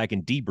got to come back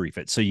and debrief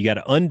it. So you got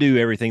to undo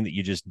everything that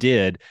you just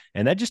did.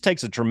 And that just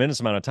takes a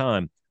tremendous amount of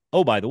time.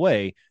 Oh, by the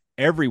way,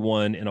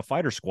 everyone in a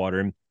fighter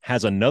squadron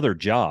has another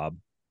job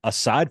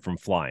aside from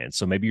flying.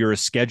 So maybe you're a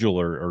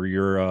scheduler, or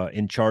you're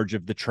in charge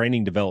of the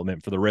training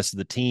development for the rest of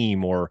the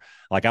team, or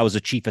like I was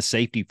a chief of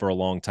safety for a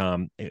long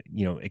time,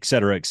 et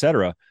cetera, et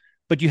cetera.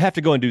 But you have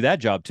to go and do that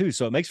job too.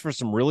 So it makes for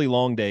some really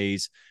long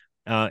days.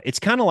 It's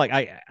kind of like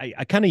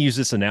I kind of use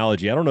this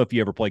analogy. I don't know if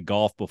you ever played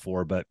golf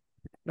before, but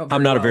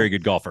I'm not a very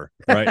good golfer,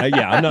 right?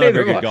 Yeah, I'm not a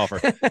very good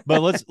golfer.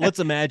 But let's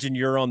imagine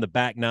you're on the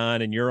back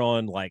nine and you're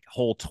on like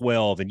hole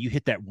 12 and you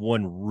hit that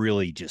one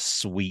really just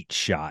sweet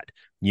shot.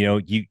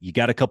 You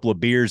got a couple of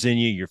beers in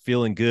you, you're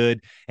feeling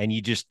good, and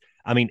you just,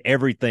 I mean,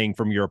 everything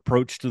from your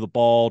approach to the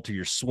ball to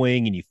your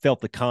swing, and you felt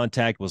the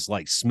contact was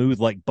like smooth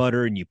like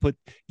butter, and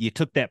you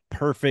took that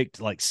perfect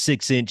like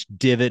 6-inch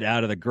divot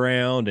out of the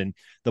ground, and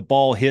the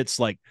ball hits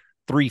like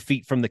 3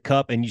 feet from the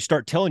cup, and you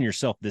start telling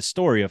yourself this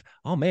story of,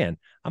 oh man,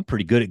 I'm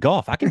pretty good at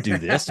golf. I can do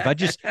this. If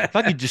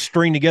I could just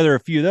string together a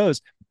few of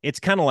those. It's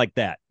kind of like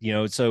that,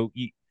 so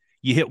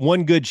you hit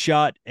one good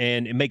shot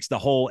and it makes the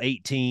whole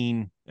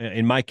 18,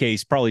 in my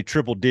case, probably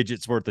triple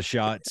digits worth of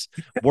shots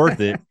worth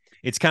it.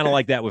 It's kind of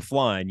like that with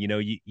flying.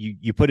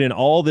 You put in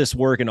all this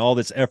work and all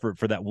this effort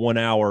for that 1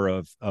 hour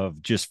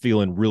of just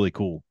feeling really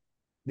cool.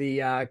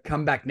 The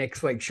come back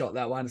next week shot,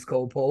 that one's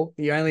called, Paul.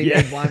 You only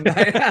need one.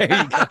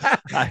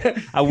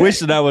 I wish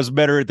that I was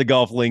better at the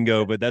golf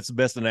lingo, but that's the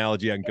best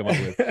analogy I can come up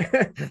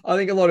with. I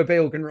think a lot of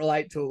people can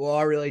relate to it. Well,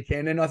 I really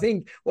can. And I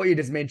think what you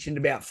just mentioned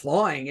about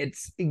flying,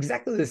 it's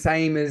exactly the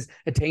same as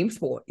a team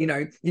sport.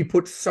 You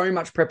put so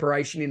much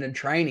preparation in and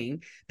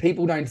training.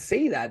 People don't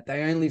see that.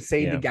 They only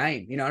see the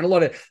game, and a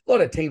lot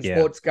of team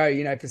sports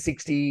go, for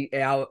 60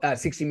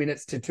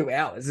 minutes to 2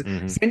 hours,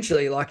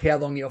 essentially like how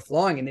long you're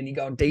flying. And then you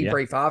go and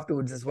debrief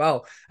afterwards as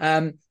well.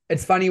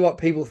 It's funny what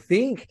people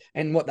think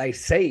and what they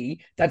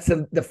see. That's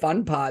the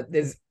fun part.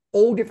 There's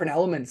all different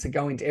elements that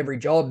go into every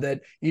job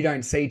that you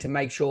don't see to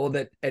make sure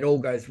that it all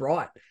goes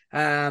right.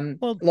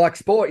 Like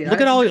sport,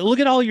 look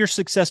at all your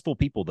successful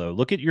people though.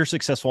 Look at your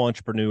successful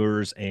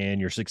entrepreneurs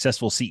and your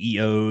successful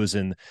CEOs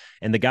and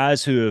the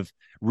guys who have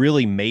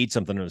really made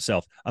something of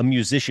themselves. A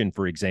musician,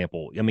 for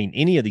example. I mean,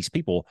 any of these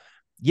people,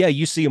 yeah,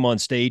 you see them on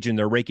stage and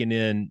they're raking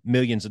in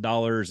millions of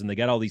dollars and they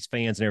got all these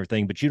fans and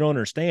everything, but you don't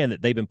understand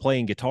that they've been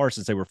playing guitar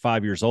since they were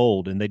 5 years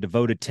old, and they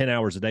devoted 10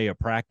 hours a day of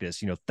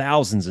practice,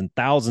 thousands and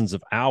thousands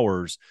of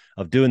hours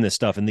of doing this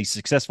stuff. And these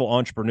successful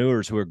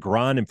entrepreneurs who are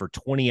grinding for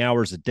 20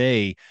 hours a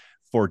day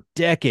for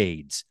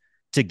decades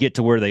to get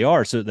to where they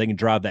are so that they can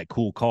drive that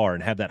cool car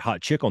and have that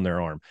hot chick on their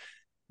arm.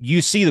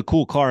 You see the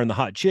cool car and the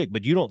hot chick,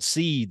 but you don't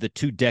see the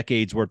 2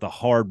 decades worth of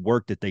hard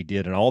work that they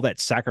did and all that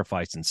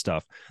sacrifice and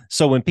stuff.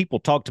 So when people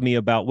talk to me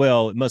about,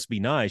 well, it must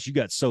be nice, you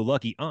got so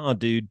lucky.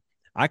 Dude,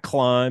 I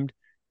climbed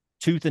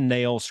tooth and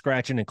nail,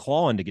 scratching and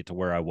clawing to get to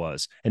where I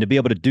was and to be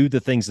able to do the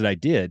things that I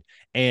did.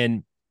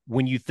 And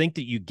when you think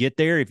that you get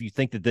there, if you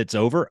think that that's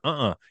over,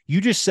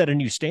 you just set a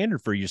new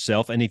standard for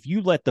yourself. And if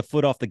you let the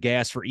foot off the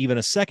gas for even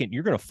a second,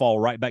 you're going to fall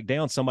right back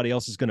down. Somebody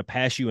else is going to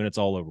pass you and it's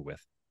all over with.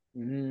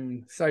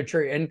 So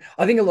true. And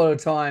I think a lot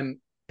of time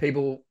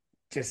people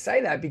just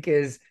say that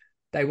because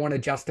they want to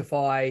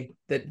justify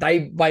that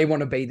they want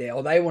to be there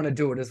or they want to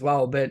do it as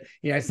well. But,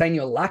 saying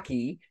you're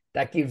lucky,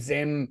 that gives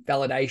them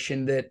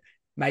validation that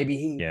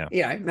maybe,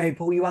 maybe,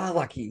 Paul, you are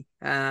lucky.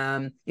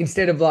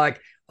 Instead of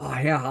like, oh,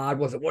 how hard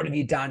was it? What have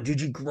you done?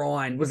 Did you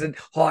grind? Was it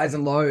highs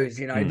and lows?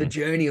 The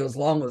journey was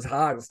long, it was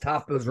hard, it was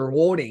tough, it was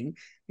rewarding.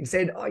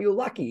 Instead, oh, you're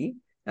lucky.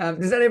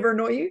 Does that ever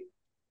annoy you?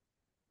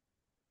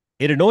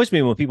 It annoys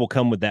me when people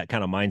come with that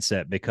kind of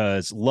mindset,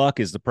 because luck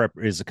is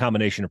a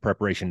combination of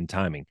preparation and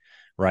timing,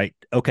 right?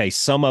 Okay,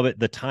 some of it,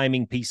 the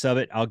timing piece of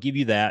it, I'll give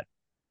you that.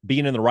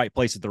 Being in the right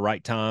place at the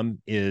right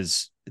time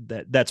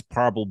that's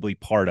probably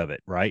part of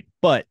it, right?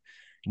 But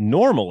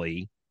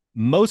normally,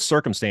 most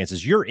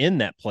circumstances, you're in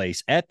that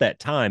place at that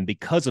time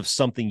because of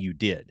something you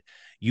did.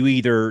 You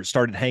either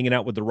started hanging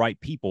out with the right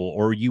people,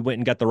 or you went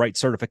and got the right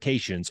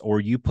certifications,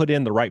 or you put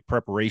in the right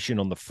preparation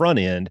on the front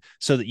end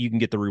so that you can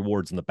get the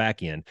rewards on the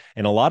back end.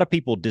 And a lot of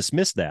people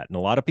dismiss that. And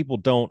a lot of people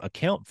don't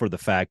account for the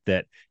fact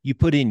that you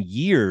put in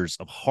years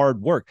of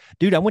hard work.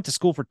 Dude, I went to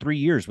school for 3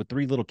 years with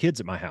 3 little kids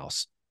at my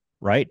house,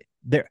 right?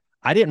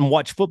 I didn't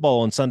watch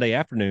football on Sunday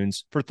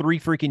afternoons for 3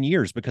 freaking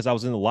years because I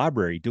was in the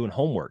library doing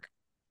homework.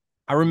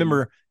 I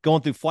remember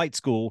going through flight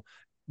school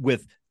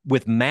with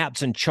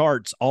maps and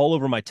charts all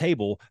over my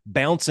table,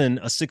 bouncing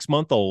a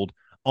 6-month-old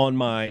on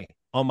my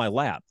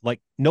lap. Like,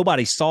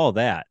 nobody saw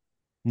that.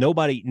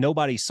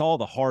 Nobody saw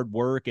the hard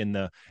work and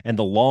the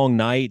long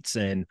nights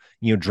and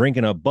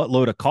drinking a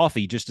buttload of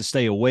coffee just to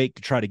stay awake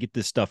to try to get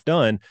this stuff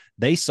done.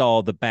 They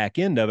saw the back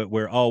end of it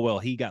where, oh well,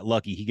 he got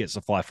lucky, he gets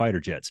to fly fighter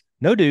jets.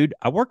 No, dude,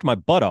 I worked my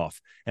butt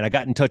off and I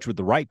got in touch with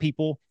the right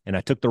people and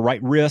I took the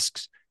right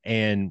risks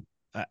and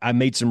I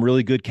made some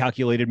really good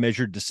calculated,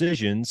 measured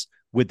decisions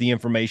with the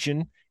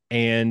information,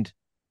 and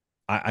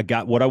I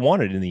got what I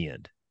wanted in the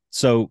end.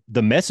 So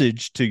the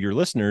message to your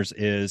listeners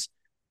is,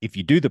 if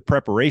you do the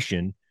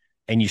preparation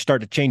and you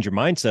start to change your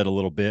mindset a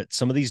little bit,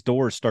 some of these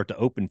doors start to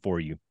open for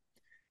you.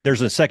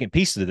 There's a second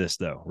piece to this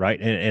though,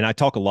 right? And I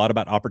talk a lot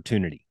about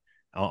opportunity.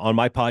 On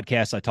my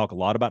podcast, I talk a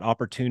lot about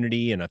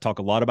opportunity and I talk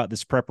a lot about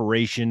this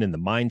preparation and the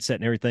mindset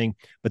and everything.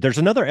 But there's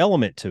another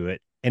element to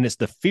it, and it's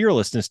the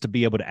fearlessness to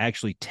be able to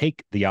actually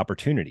take the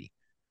opportunity.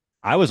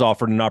 I was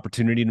offered an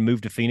opportunity to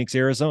move to Phoenix,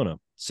 Arizona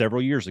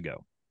several years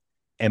ago.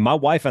 And my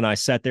wife and I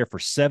sat there for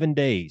 7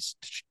 days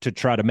to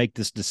try to make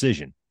this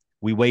decision.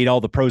 We weighed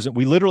all the pros.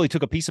 We literally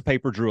took a piece of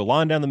paper, drew a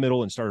line down the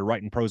middle, and started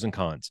writing pros and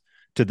cons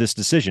to this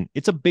decision.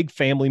 It's a big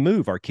family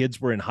move. Our kids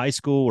were in high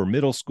school or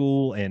middle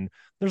school, and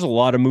there's a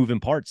lot of moving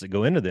parts that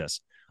go into this.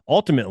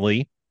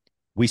 Ultimately,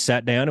 we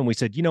sat down and we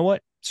said, you know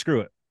what?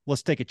 Screw it.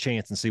 Let's take a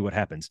chance and see what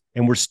happens.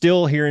 And we're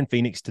still here in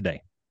Phoenix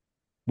today.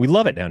 We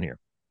love it down here.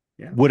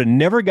 Yeah. Would have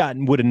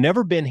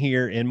never been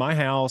here in my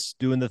house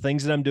doing the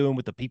things that I'm doing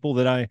with the people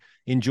that I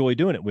enjoy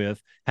doing it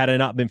with had I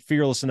not been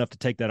fearless enough to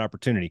take that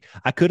opportunity.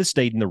 I could have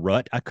stayed in the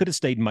rut. I could have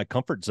stayed in my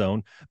comfort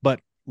zone.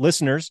 But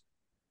listeners,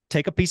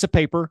 take a piece of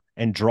paper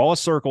and draw a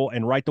circle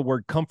and write the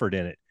word comfort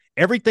in it.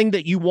 Everything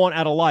that you want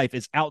out of life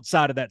is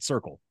outside of that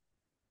circle.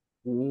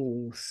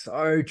 Ooh,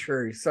 so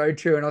true, so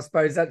true. And I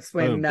suppose that's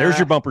when there's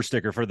your bumper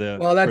sticker for the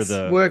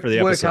work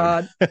episode.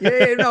 Hard.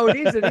 Yeah, no, it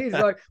is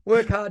like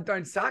work hard,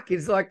 don't suck.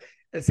 Is like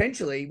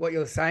essentially what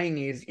you're saying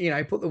is,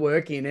 put the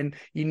work in, and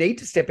you need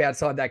to step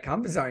outside that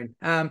comfort zone.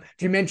 Do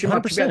you mention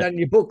 100%. Much about that in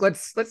your book?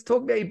 Let's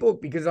talk about your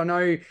book, because I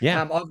know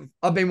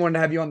I've been wanting to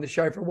have you on the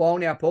show for a while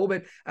now, Paul,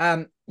 but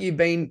you've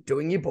been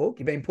doing your book,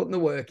 you've been putting the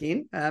work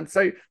in.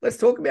 So let's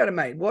talk about it,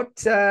 mate. What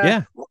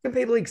can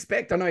people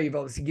expect? I know you've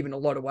obviously given a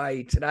lot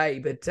away today,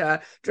 but trying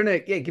to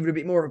give it a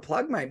bit more of a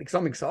plug, mate, because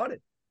I'm excited.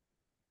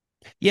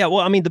 Yeah,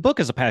 well, I mean, the book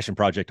is a passion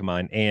project of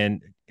mine,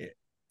 and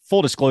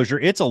full disclosure,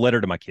 it's a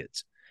letter to my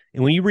kids.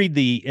 And when you read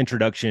the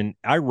introduction,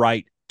 I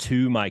write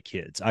to my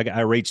kids. I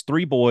raised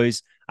 3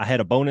 boys. I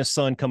had a bonus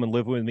son come and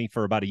live with me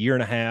for about a year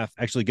and a half.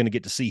 Actually going to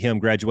get to see him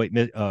graduate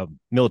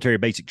military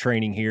basic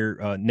training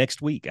here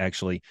next week,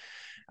 actually.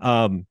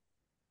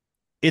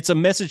 It's a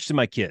message to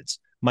my kids.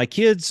 My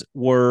kids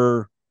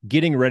were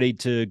getting ready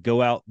to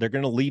go out. They're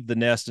going to leave the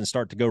nest and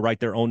start to go write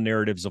their own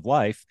narratives of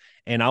life.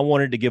 And I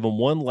wanted to give them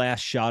one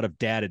last shot of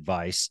dad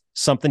advice,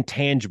 something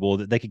tangible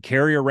that they could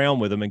carry around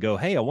with them and go,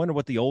 hey, I wonder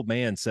what the old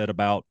man said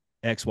about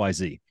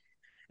XYZ.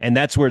 And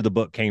that's where the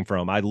book came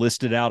from. I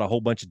listed out a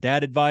whole bunch of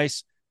dad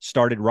advice,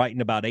 started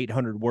writing about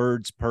 800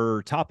 words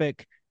per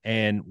topic,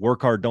 and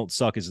work hard, don't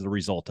suck is the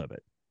result of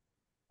it.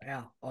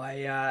 Wow.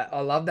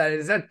 I love that.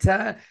 Is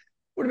that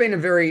would have been a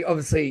very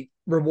obviously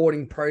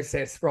rewarding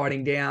process,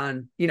 writing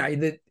down,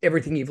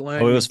 everything you've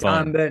learned. It was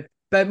fun.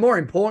 But more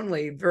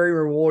importantly, very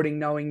rewarding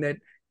knowing that,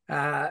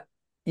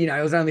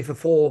 it was only for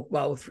 4,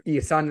 well,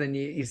 your son, then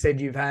you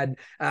said you've had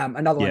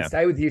another one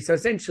stay with you. So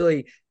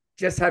essentially,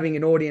 just having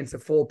an audience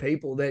of 4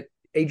 people that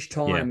each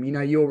time,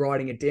 you're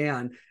writing it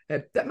down,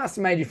 that must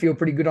have made you feel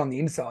pretty good on the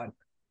inside.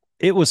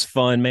 It was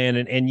fun, man.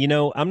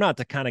 And I'm not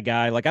the kind of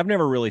guy, like, I've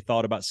never really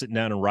thought about sitting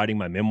down and writing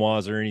my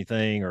memoirs or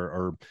anything,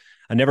 or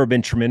I've never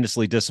been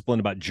tremendously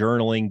disciplined about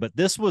journaling, but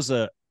this was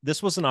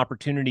an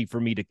opportunity for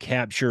me to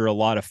capture a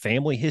lot of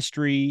family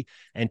history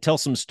and tell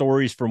some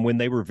stories from when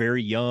they were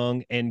very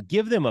young and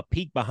give them a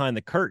peek behind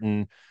the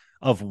curtain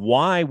of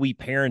why we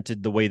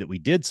parented the way that we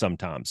did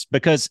sometimes.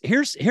 Because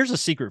here's a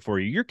secret for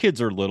you. Your kids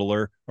are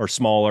littler or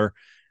smaller.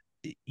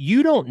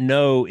 You don't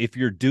know if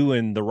you're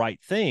doing the right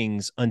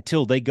things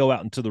until they go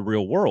out into the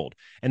real world.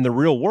 And the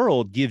real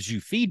world gives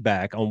you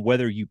feedback on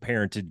whether you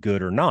parented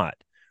good or not,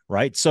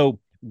 right? So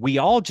we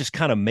all just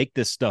kind of make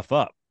this stuff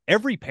up.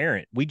 Every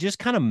parent, we just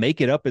kind of make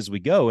it up as we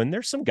go. And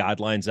there's some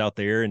guidelines out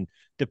there. And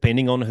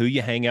depending on who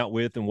you hang out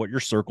with and what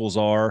your circles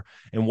are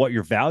and what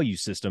your value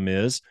system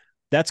is,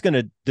 that's going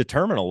to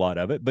determine a lot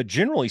of it. But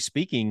generally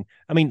speaking,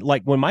 I mean,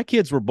 like when my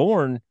kids were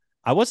born,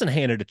 I wasn't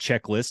handed a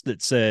checklist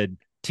that said,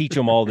 teach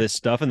them all this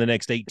stuff in the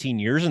next 18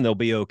 years and they'll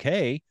be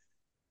okay.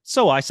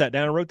 So I sat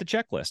down and wrote the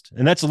checklist.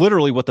 And that's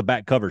literally what the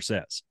back cover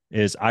says,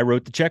 is I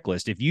wrote the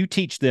checklist. If you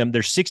teach them,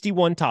 there's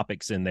 61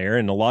 topics in there,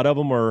 and a lot of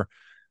them are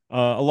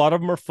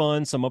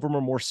fun. Some of them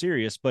are more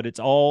serious, but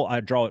I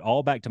draw it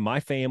all back to my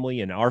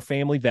family and our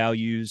family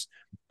values.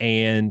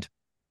 And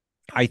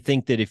I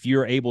think that if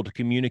you're able to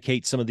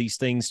communicate some of these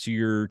things to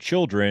your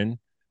children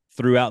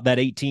throughout that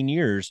 18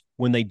 years,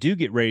 when they do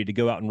get ready to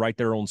go out and write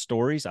their own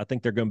stories, I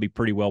think they're going to be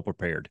pretty well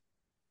prepared.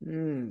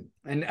 And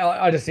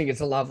I just think it's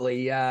a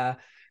lovely,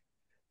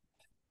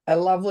 a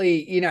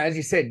lovely, as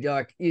you said,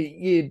 like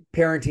you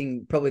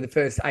parenting probably the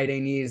first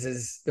 18 years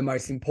is the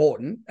most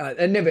important.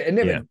 It never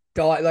Yeah.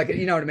 die. Like,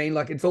 you know what I mean?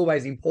 Like it's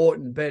always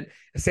important, but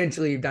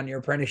essentially you've done your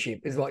apprenticeship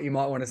is what you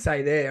might want to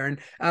say there.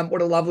 And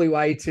what a lovely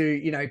way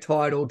to,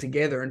 tie it all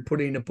together and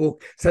put it in a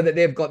book so that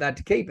they've got that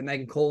to keep and they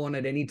can call on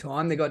it any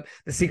time. They got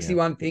the Yeah.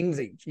 61 things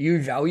that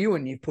you value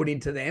and you've put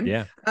into them.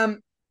 Yeah.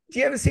 Do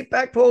you ever sit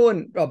back, Paul,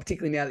 and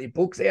particularly now that your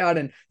book's out,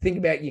 and think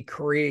about your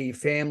career, your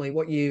family,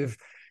 what you've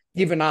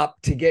given up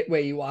to get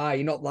where you are?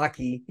 You're not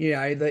lucky,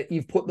 that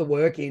you've put the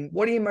work in.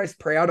 What are you most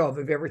proud of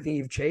everything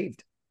you've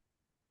achieved?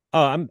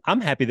 I'm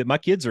happy that my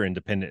kids are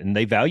independent and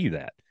they value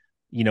that.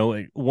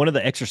 One of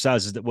the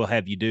exercises that we'll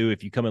have you do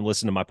if you come and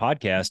listen to my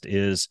podcast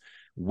is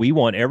we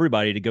want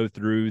everybody to go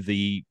through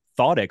the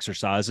thought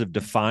exercise of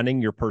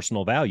defining your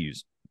personal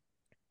values.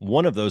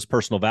 One of those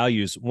personal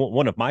values,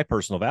 one of my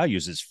personal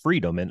values is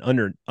freedom.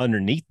 And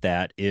underneath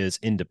that is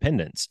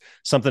independence.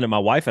 Something that my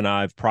wife and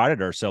I have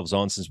prided ourselves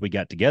on since we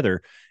got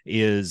together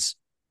is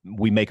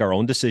we make our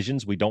own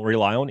decisions. We don't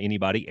rely on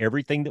anybody.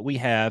 Everything that we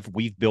have,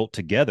 we've built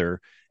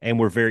together, and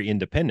we're very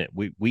independent.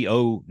 We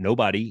owe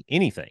nobody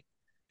anything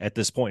at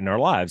this point in our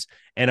lives.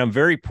 And I'm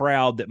very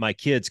proud that my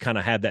kids kind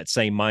of have that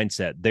same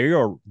mindset.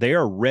 They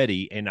are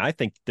ready, and I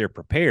think they're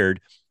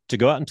prepared to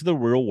go out into the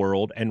real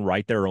world and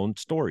write their own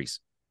stories.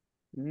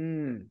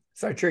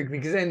 So true,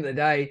 because at the end of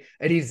the day,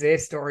 it is their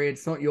story.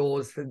 It's not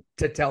yours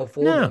to tell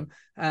for No.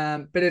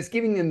 them. But it's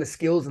giving them the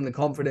skills and the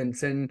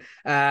confidence and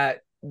the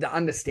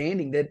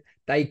understanding that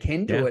they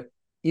can do it.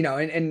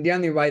 And the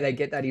only way they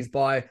get that is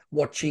by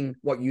watching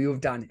what you have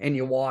done and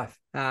your wife.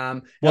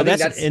 Well,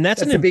 that's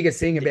the biggest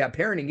thing about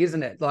parenting,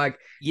 isn't it? Like,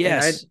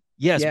 yes.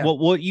 Yeah. Well,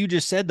 what you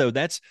just said though,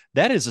 that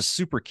is a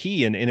super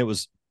key, and it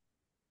was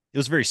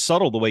very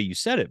subtle the way you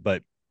said it,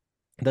 but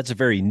that's a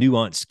very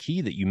nuanced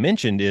key that you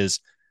mentioned is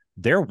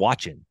they're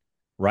watching,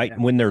 right?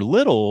 Yeah. When they're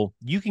little,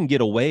 you can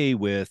get away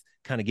with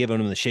kind of giving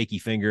them the shaky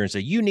finger and say,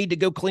 you need to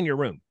go clean your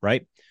room,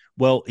 right?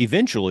 Well,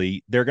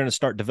 eventually they're going to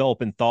start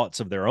developing thoughts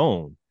of their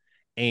own,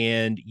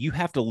 and you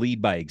have to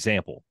lead by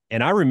example.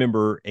 And I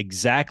remember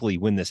exactly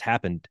when this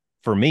happened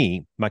for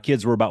me. My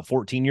kids were about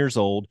 14 years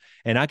old,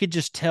 and I could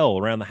just tell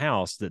around the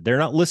house that they're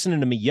not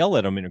listening to me yell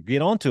at them and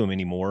get onto them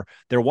anymore.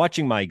 They're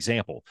watching my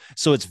example.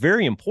 So it's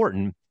very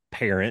important,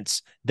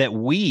 parents, that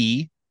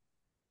we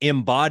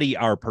embody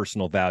our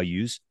personal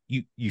values.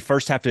 You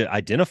first have to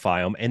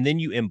identify them, and then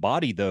you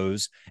embody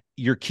those.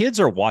 Your kids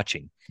are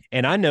watching.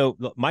 And I know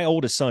my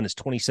oldest son is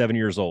 27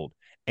 years old.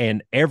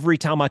 And every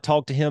time I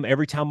talk to him,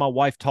 every time my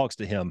wife talks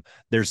to him,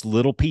 there's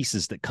little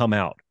pieces that come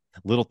out,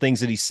 little things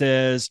that he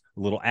says,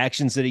 little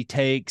actions that he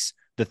takes,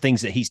 the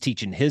things that he's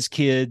teaching his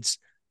kids.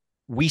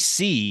 We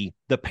see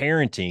the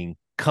parenting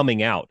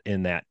coming out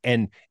in that.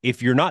 And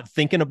if you're not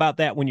thinking about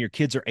that when your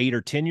kids are 8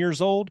 or 10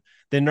 years old,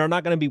 then they're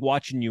not going to be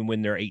watching you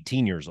when they're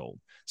 18 years old.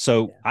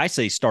 So I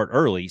say start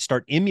early,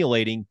 start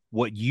emulating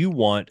what you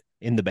want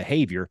in the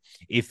behavior.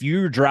 If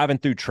you're driving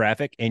through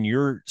traffic and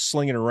you're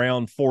slinging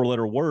around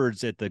 4-letter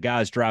words at the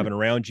guys driving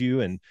around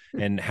you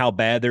and how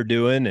bad they're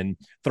doing and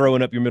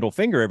throwing up your middle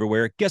finger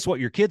everywhere, guess what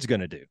your kid's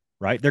going to do,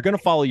 right? They're going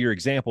to follow your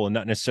example and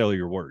not necessarily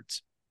your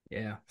words.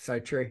 Yeah, so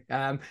true.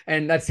 And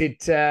that's it.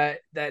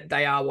 That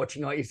they are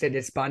watching, like you said,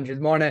 they're sponges.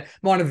 Mine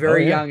are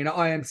very young, and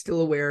I am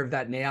still aware of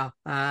that now.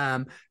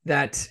 I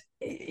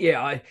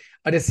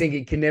just think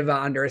you can never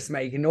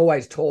underestimate. You can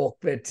always talk,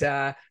 but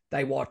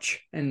they watch,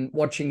 and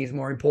watching is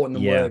more important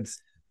than words.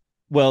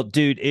 Well,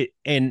 dude,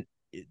 and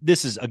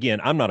this is,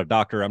 again, I'm not a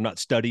doctor. I'm not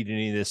studied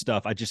any of this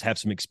stuff. I just have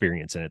some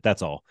experience in it.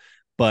 That's all.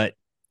 But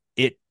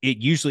it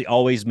usually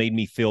always made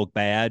me feel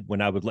bad when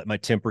I would let my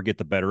temper get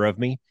the better of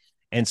me.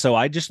 And so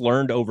I just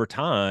learned over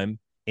time,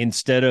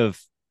 instead of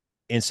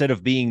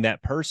being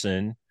that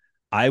person,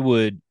 I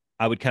would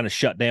kind of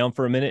shut down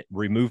for a minute,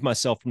 remove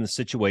myself from the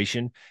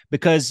situation,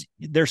 because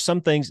there's some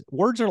things,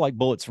 words are like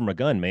bullets from a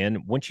gun,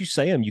 man. Once you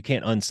say them, you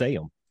can't unsay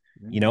them,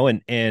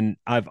 and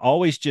I've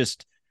always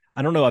just,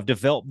 I don't know, I've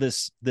developed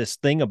this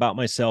thing about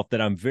myself that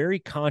I'm very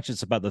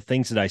conscious about the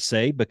things that I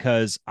say,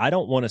 because I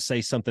don't want to say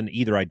something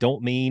either I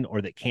don't mean,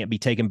 or that can't be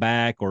taken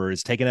back, or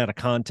is taken out of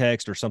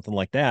context, or something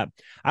like that.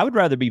 I would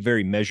rather be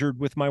very measured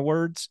with my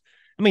words.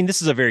 I mean,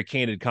 this is a very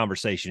candid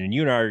conversation, and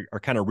you and I are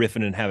kind of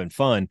riffing and having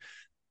fun.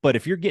 But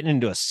if you're getting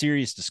into a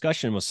serious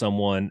discussion with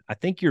someone, I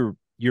think you're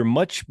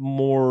much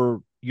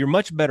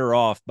better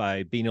off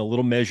by being a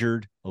little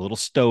measured, a little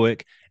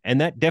stoic,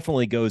 and that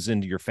definitely goes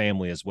into your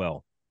family as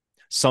well.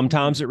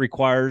 Sometimes it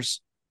requires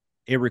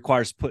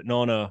putting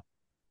on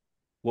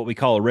what we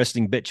call a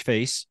resting bitch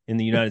face in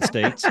the United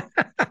States.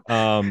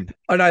 I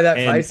know that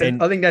face.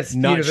 And I think that's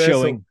not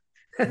universal.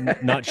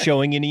 not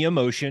showing any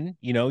emotion.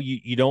 You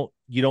don't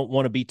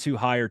want to be too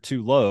high or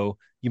too low.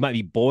 You might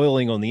be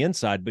boiling on the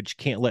inside, but you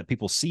can't let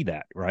people see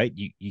that, right?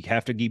 You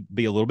have to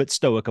be a little bit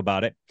stoic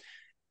about it.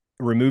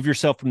 Remove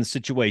yourself from the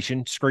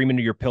situation, scream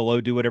into your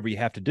pillow, do whatever you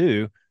have to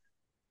do.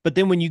 But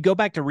then when you go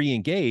back to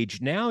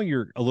re-engage, now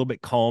you're a little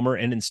bit calmer.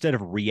 And instead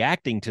of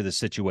reacting to the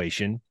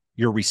situation,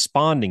 you're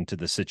responding to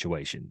the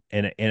situation.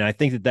 And I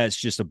think that that's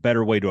just a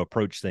better way to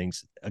approach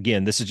things.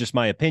 Again, this is just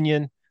my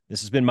opinion.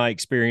 This has been my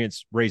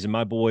experience raising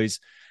my boys.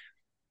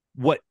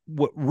 What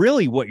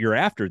you're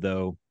after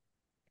though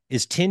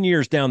is 10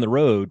 years down the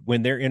road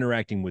when they're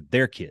interacting with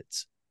their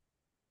kids.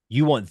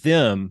 You want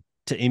them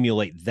to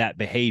emulate that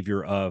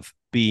behavior of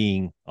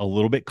being a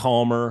little bit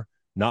calmer,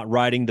 not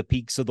riding the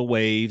peaks of the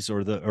waves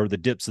or the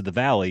dips of the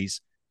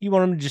valleys. You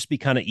want them to just be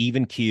kind of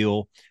even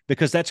keel,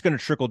 because that's going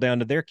to trickle down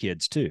to their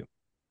kids too.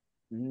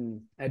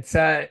 It's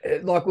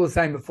like we were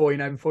saying before,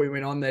 before we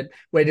went on, that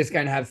we're just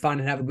going to have fun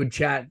and have a good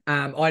chat.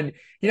 When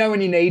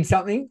you need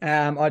something,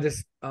 I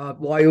just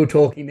while you were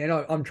talking, then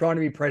I'm trying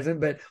to be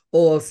present, but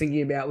all I was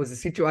thinking about was a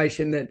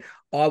situation that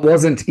I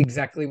wasn't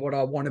exactly what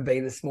I want to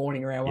be this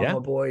morning around one of my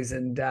boys,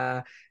 and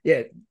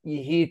you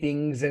hear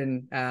things,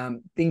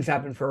 and things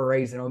happen for a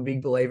reason. I'm a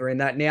big believer in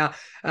that. Now,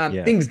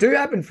 things do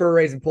happen for a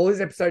reason. Paul, this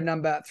is episode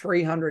number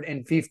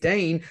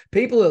 315.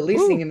 People are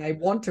listening and they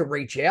want to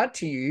reach out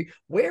to you.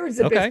 Where is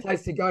the best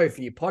place to go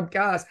for your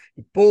podcast,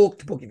 your book,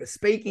 to book you for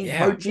speaking,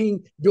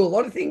 coaching? Do a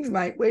lot of things,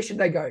 mate. Where should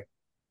they go?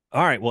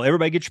 All right. Well,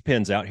 everybody get your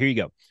pens out. Here you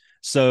go.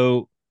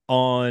 So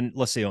on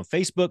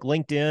Facebook,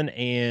 LinkedIn,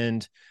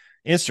 and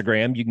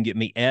Instagram, you can get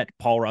me at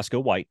Paul Roscoe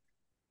White.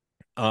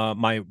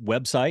 My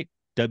website,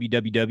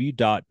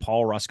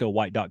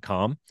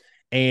 www.paulroscoewhite.com.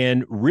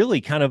 And really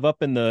kind of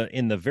up in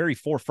the very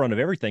forefront of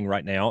everything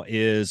right now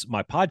is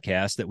my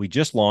podcast that we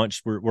just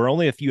launched. We're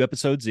only a few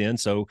episodes in,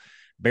 so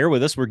bear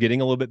with us. We're getting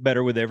a little bit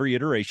better with every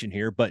iteration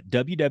here, but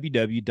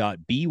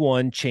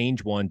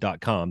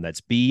www.b1change1.com.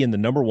 That's B and the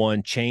number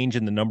one, change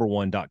and the number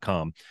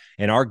one.com.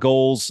 And our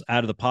goals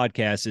out of the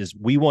podcast is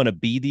we want to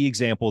be the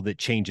example that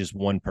changes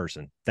one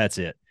person. That's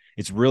it.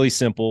 It's really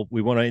simple.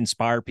 We want to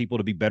inspire people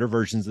to be better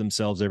versions of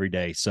themselves every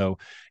day. So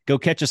go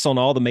catch us on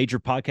all the major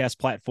podcast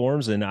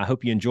platforms. And I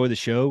hope you enjoy the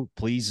show.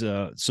 Please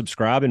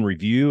subscribe and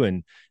review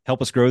and help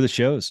us grow the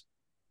shows.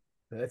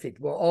 Perfect.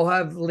 Well, I'll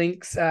have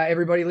links.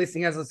 Everybody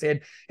listening, as I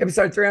said,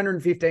 episode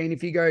 315.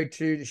 If you go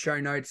to the show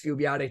notes, you'll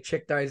be able to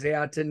check those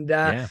out. And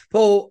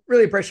Paul,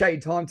 really appreciate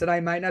your time today,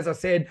 mate. And as I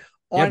said,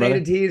 I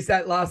needed to hear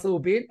that last little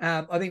bit.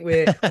 I think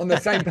we're on the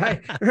same page.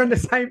 We're on the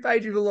same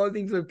page with a lot of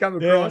things we've come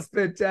across.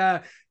 But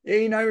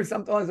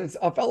sometimes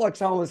I felt like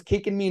someone was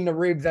kicking me in the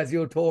ribs as you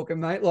were talking,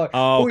 mate. Like,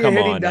 pull your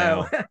head in,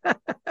 Dale.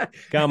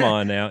 Come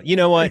on now. You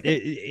know what?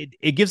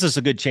 It gives us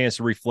a good chance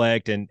to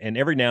reflect, and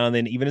every now and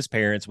then, even as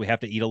parents, we have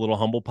to eat a little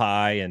humble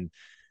pie, and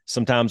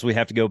sometimes we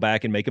have to go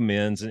back and make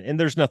amends, and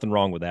there's nothing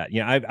wrong with that.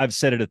 I've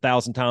said it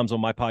 1,000 times on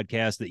my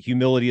podcast that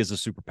humility is a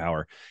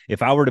superpower.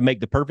 If I were to make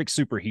the perfect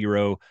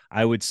superhero,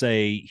 I would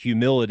say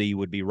humility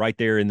would be right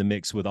there in the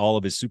mix with all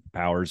of his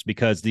superpowers,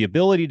 because the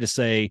ability to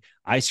say,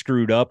 I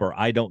screwed up or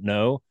I don't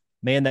know,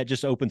 man, that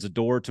just opens a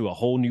door to a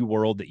whole new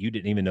world that you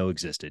didn't even know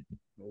existed.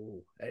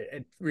 Oh,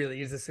 it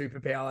really is a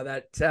superpower,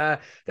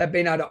 that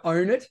being able to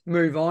own it,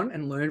 move on,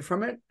 and learn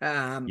from it.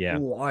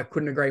 I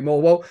couldn't agree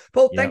more. Well,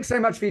 Paul, thanks so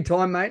much for your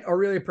time, mate. I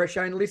really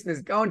appreciate it.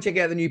 Listeners, go and check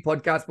out the new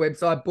podcast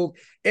website, book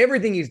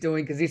everything he's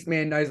doing, because this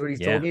man knows what he's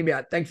talking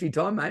about. Thanks for your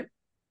time, mate.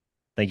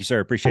 Thank you, sir.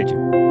 Appreciate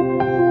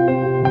you.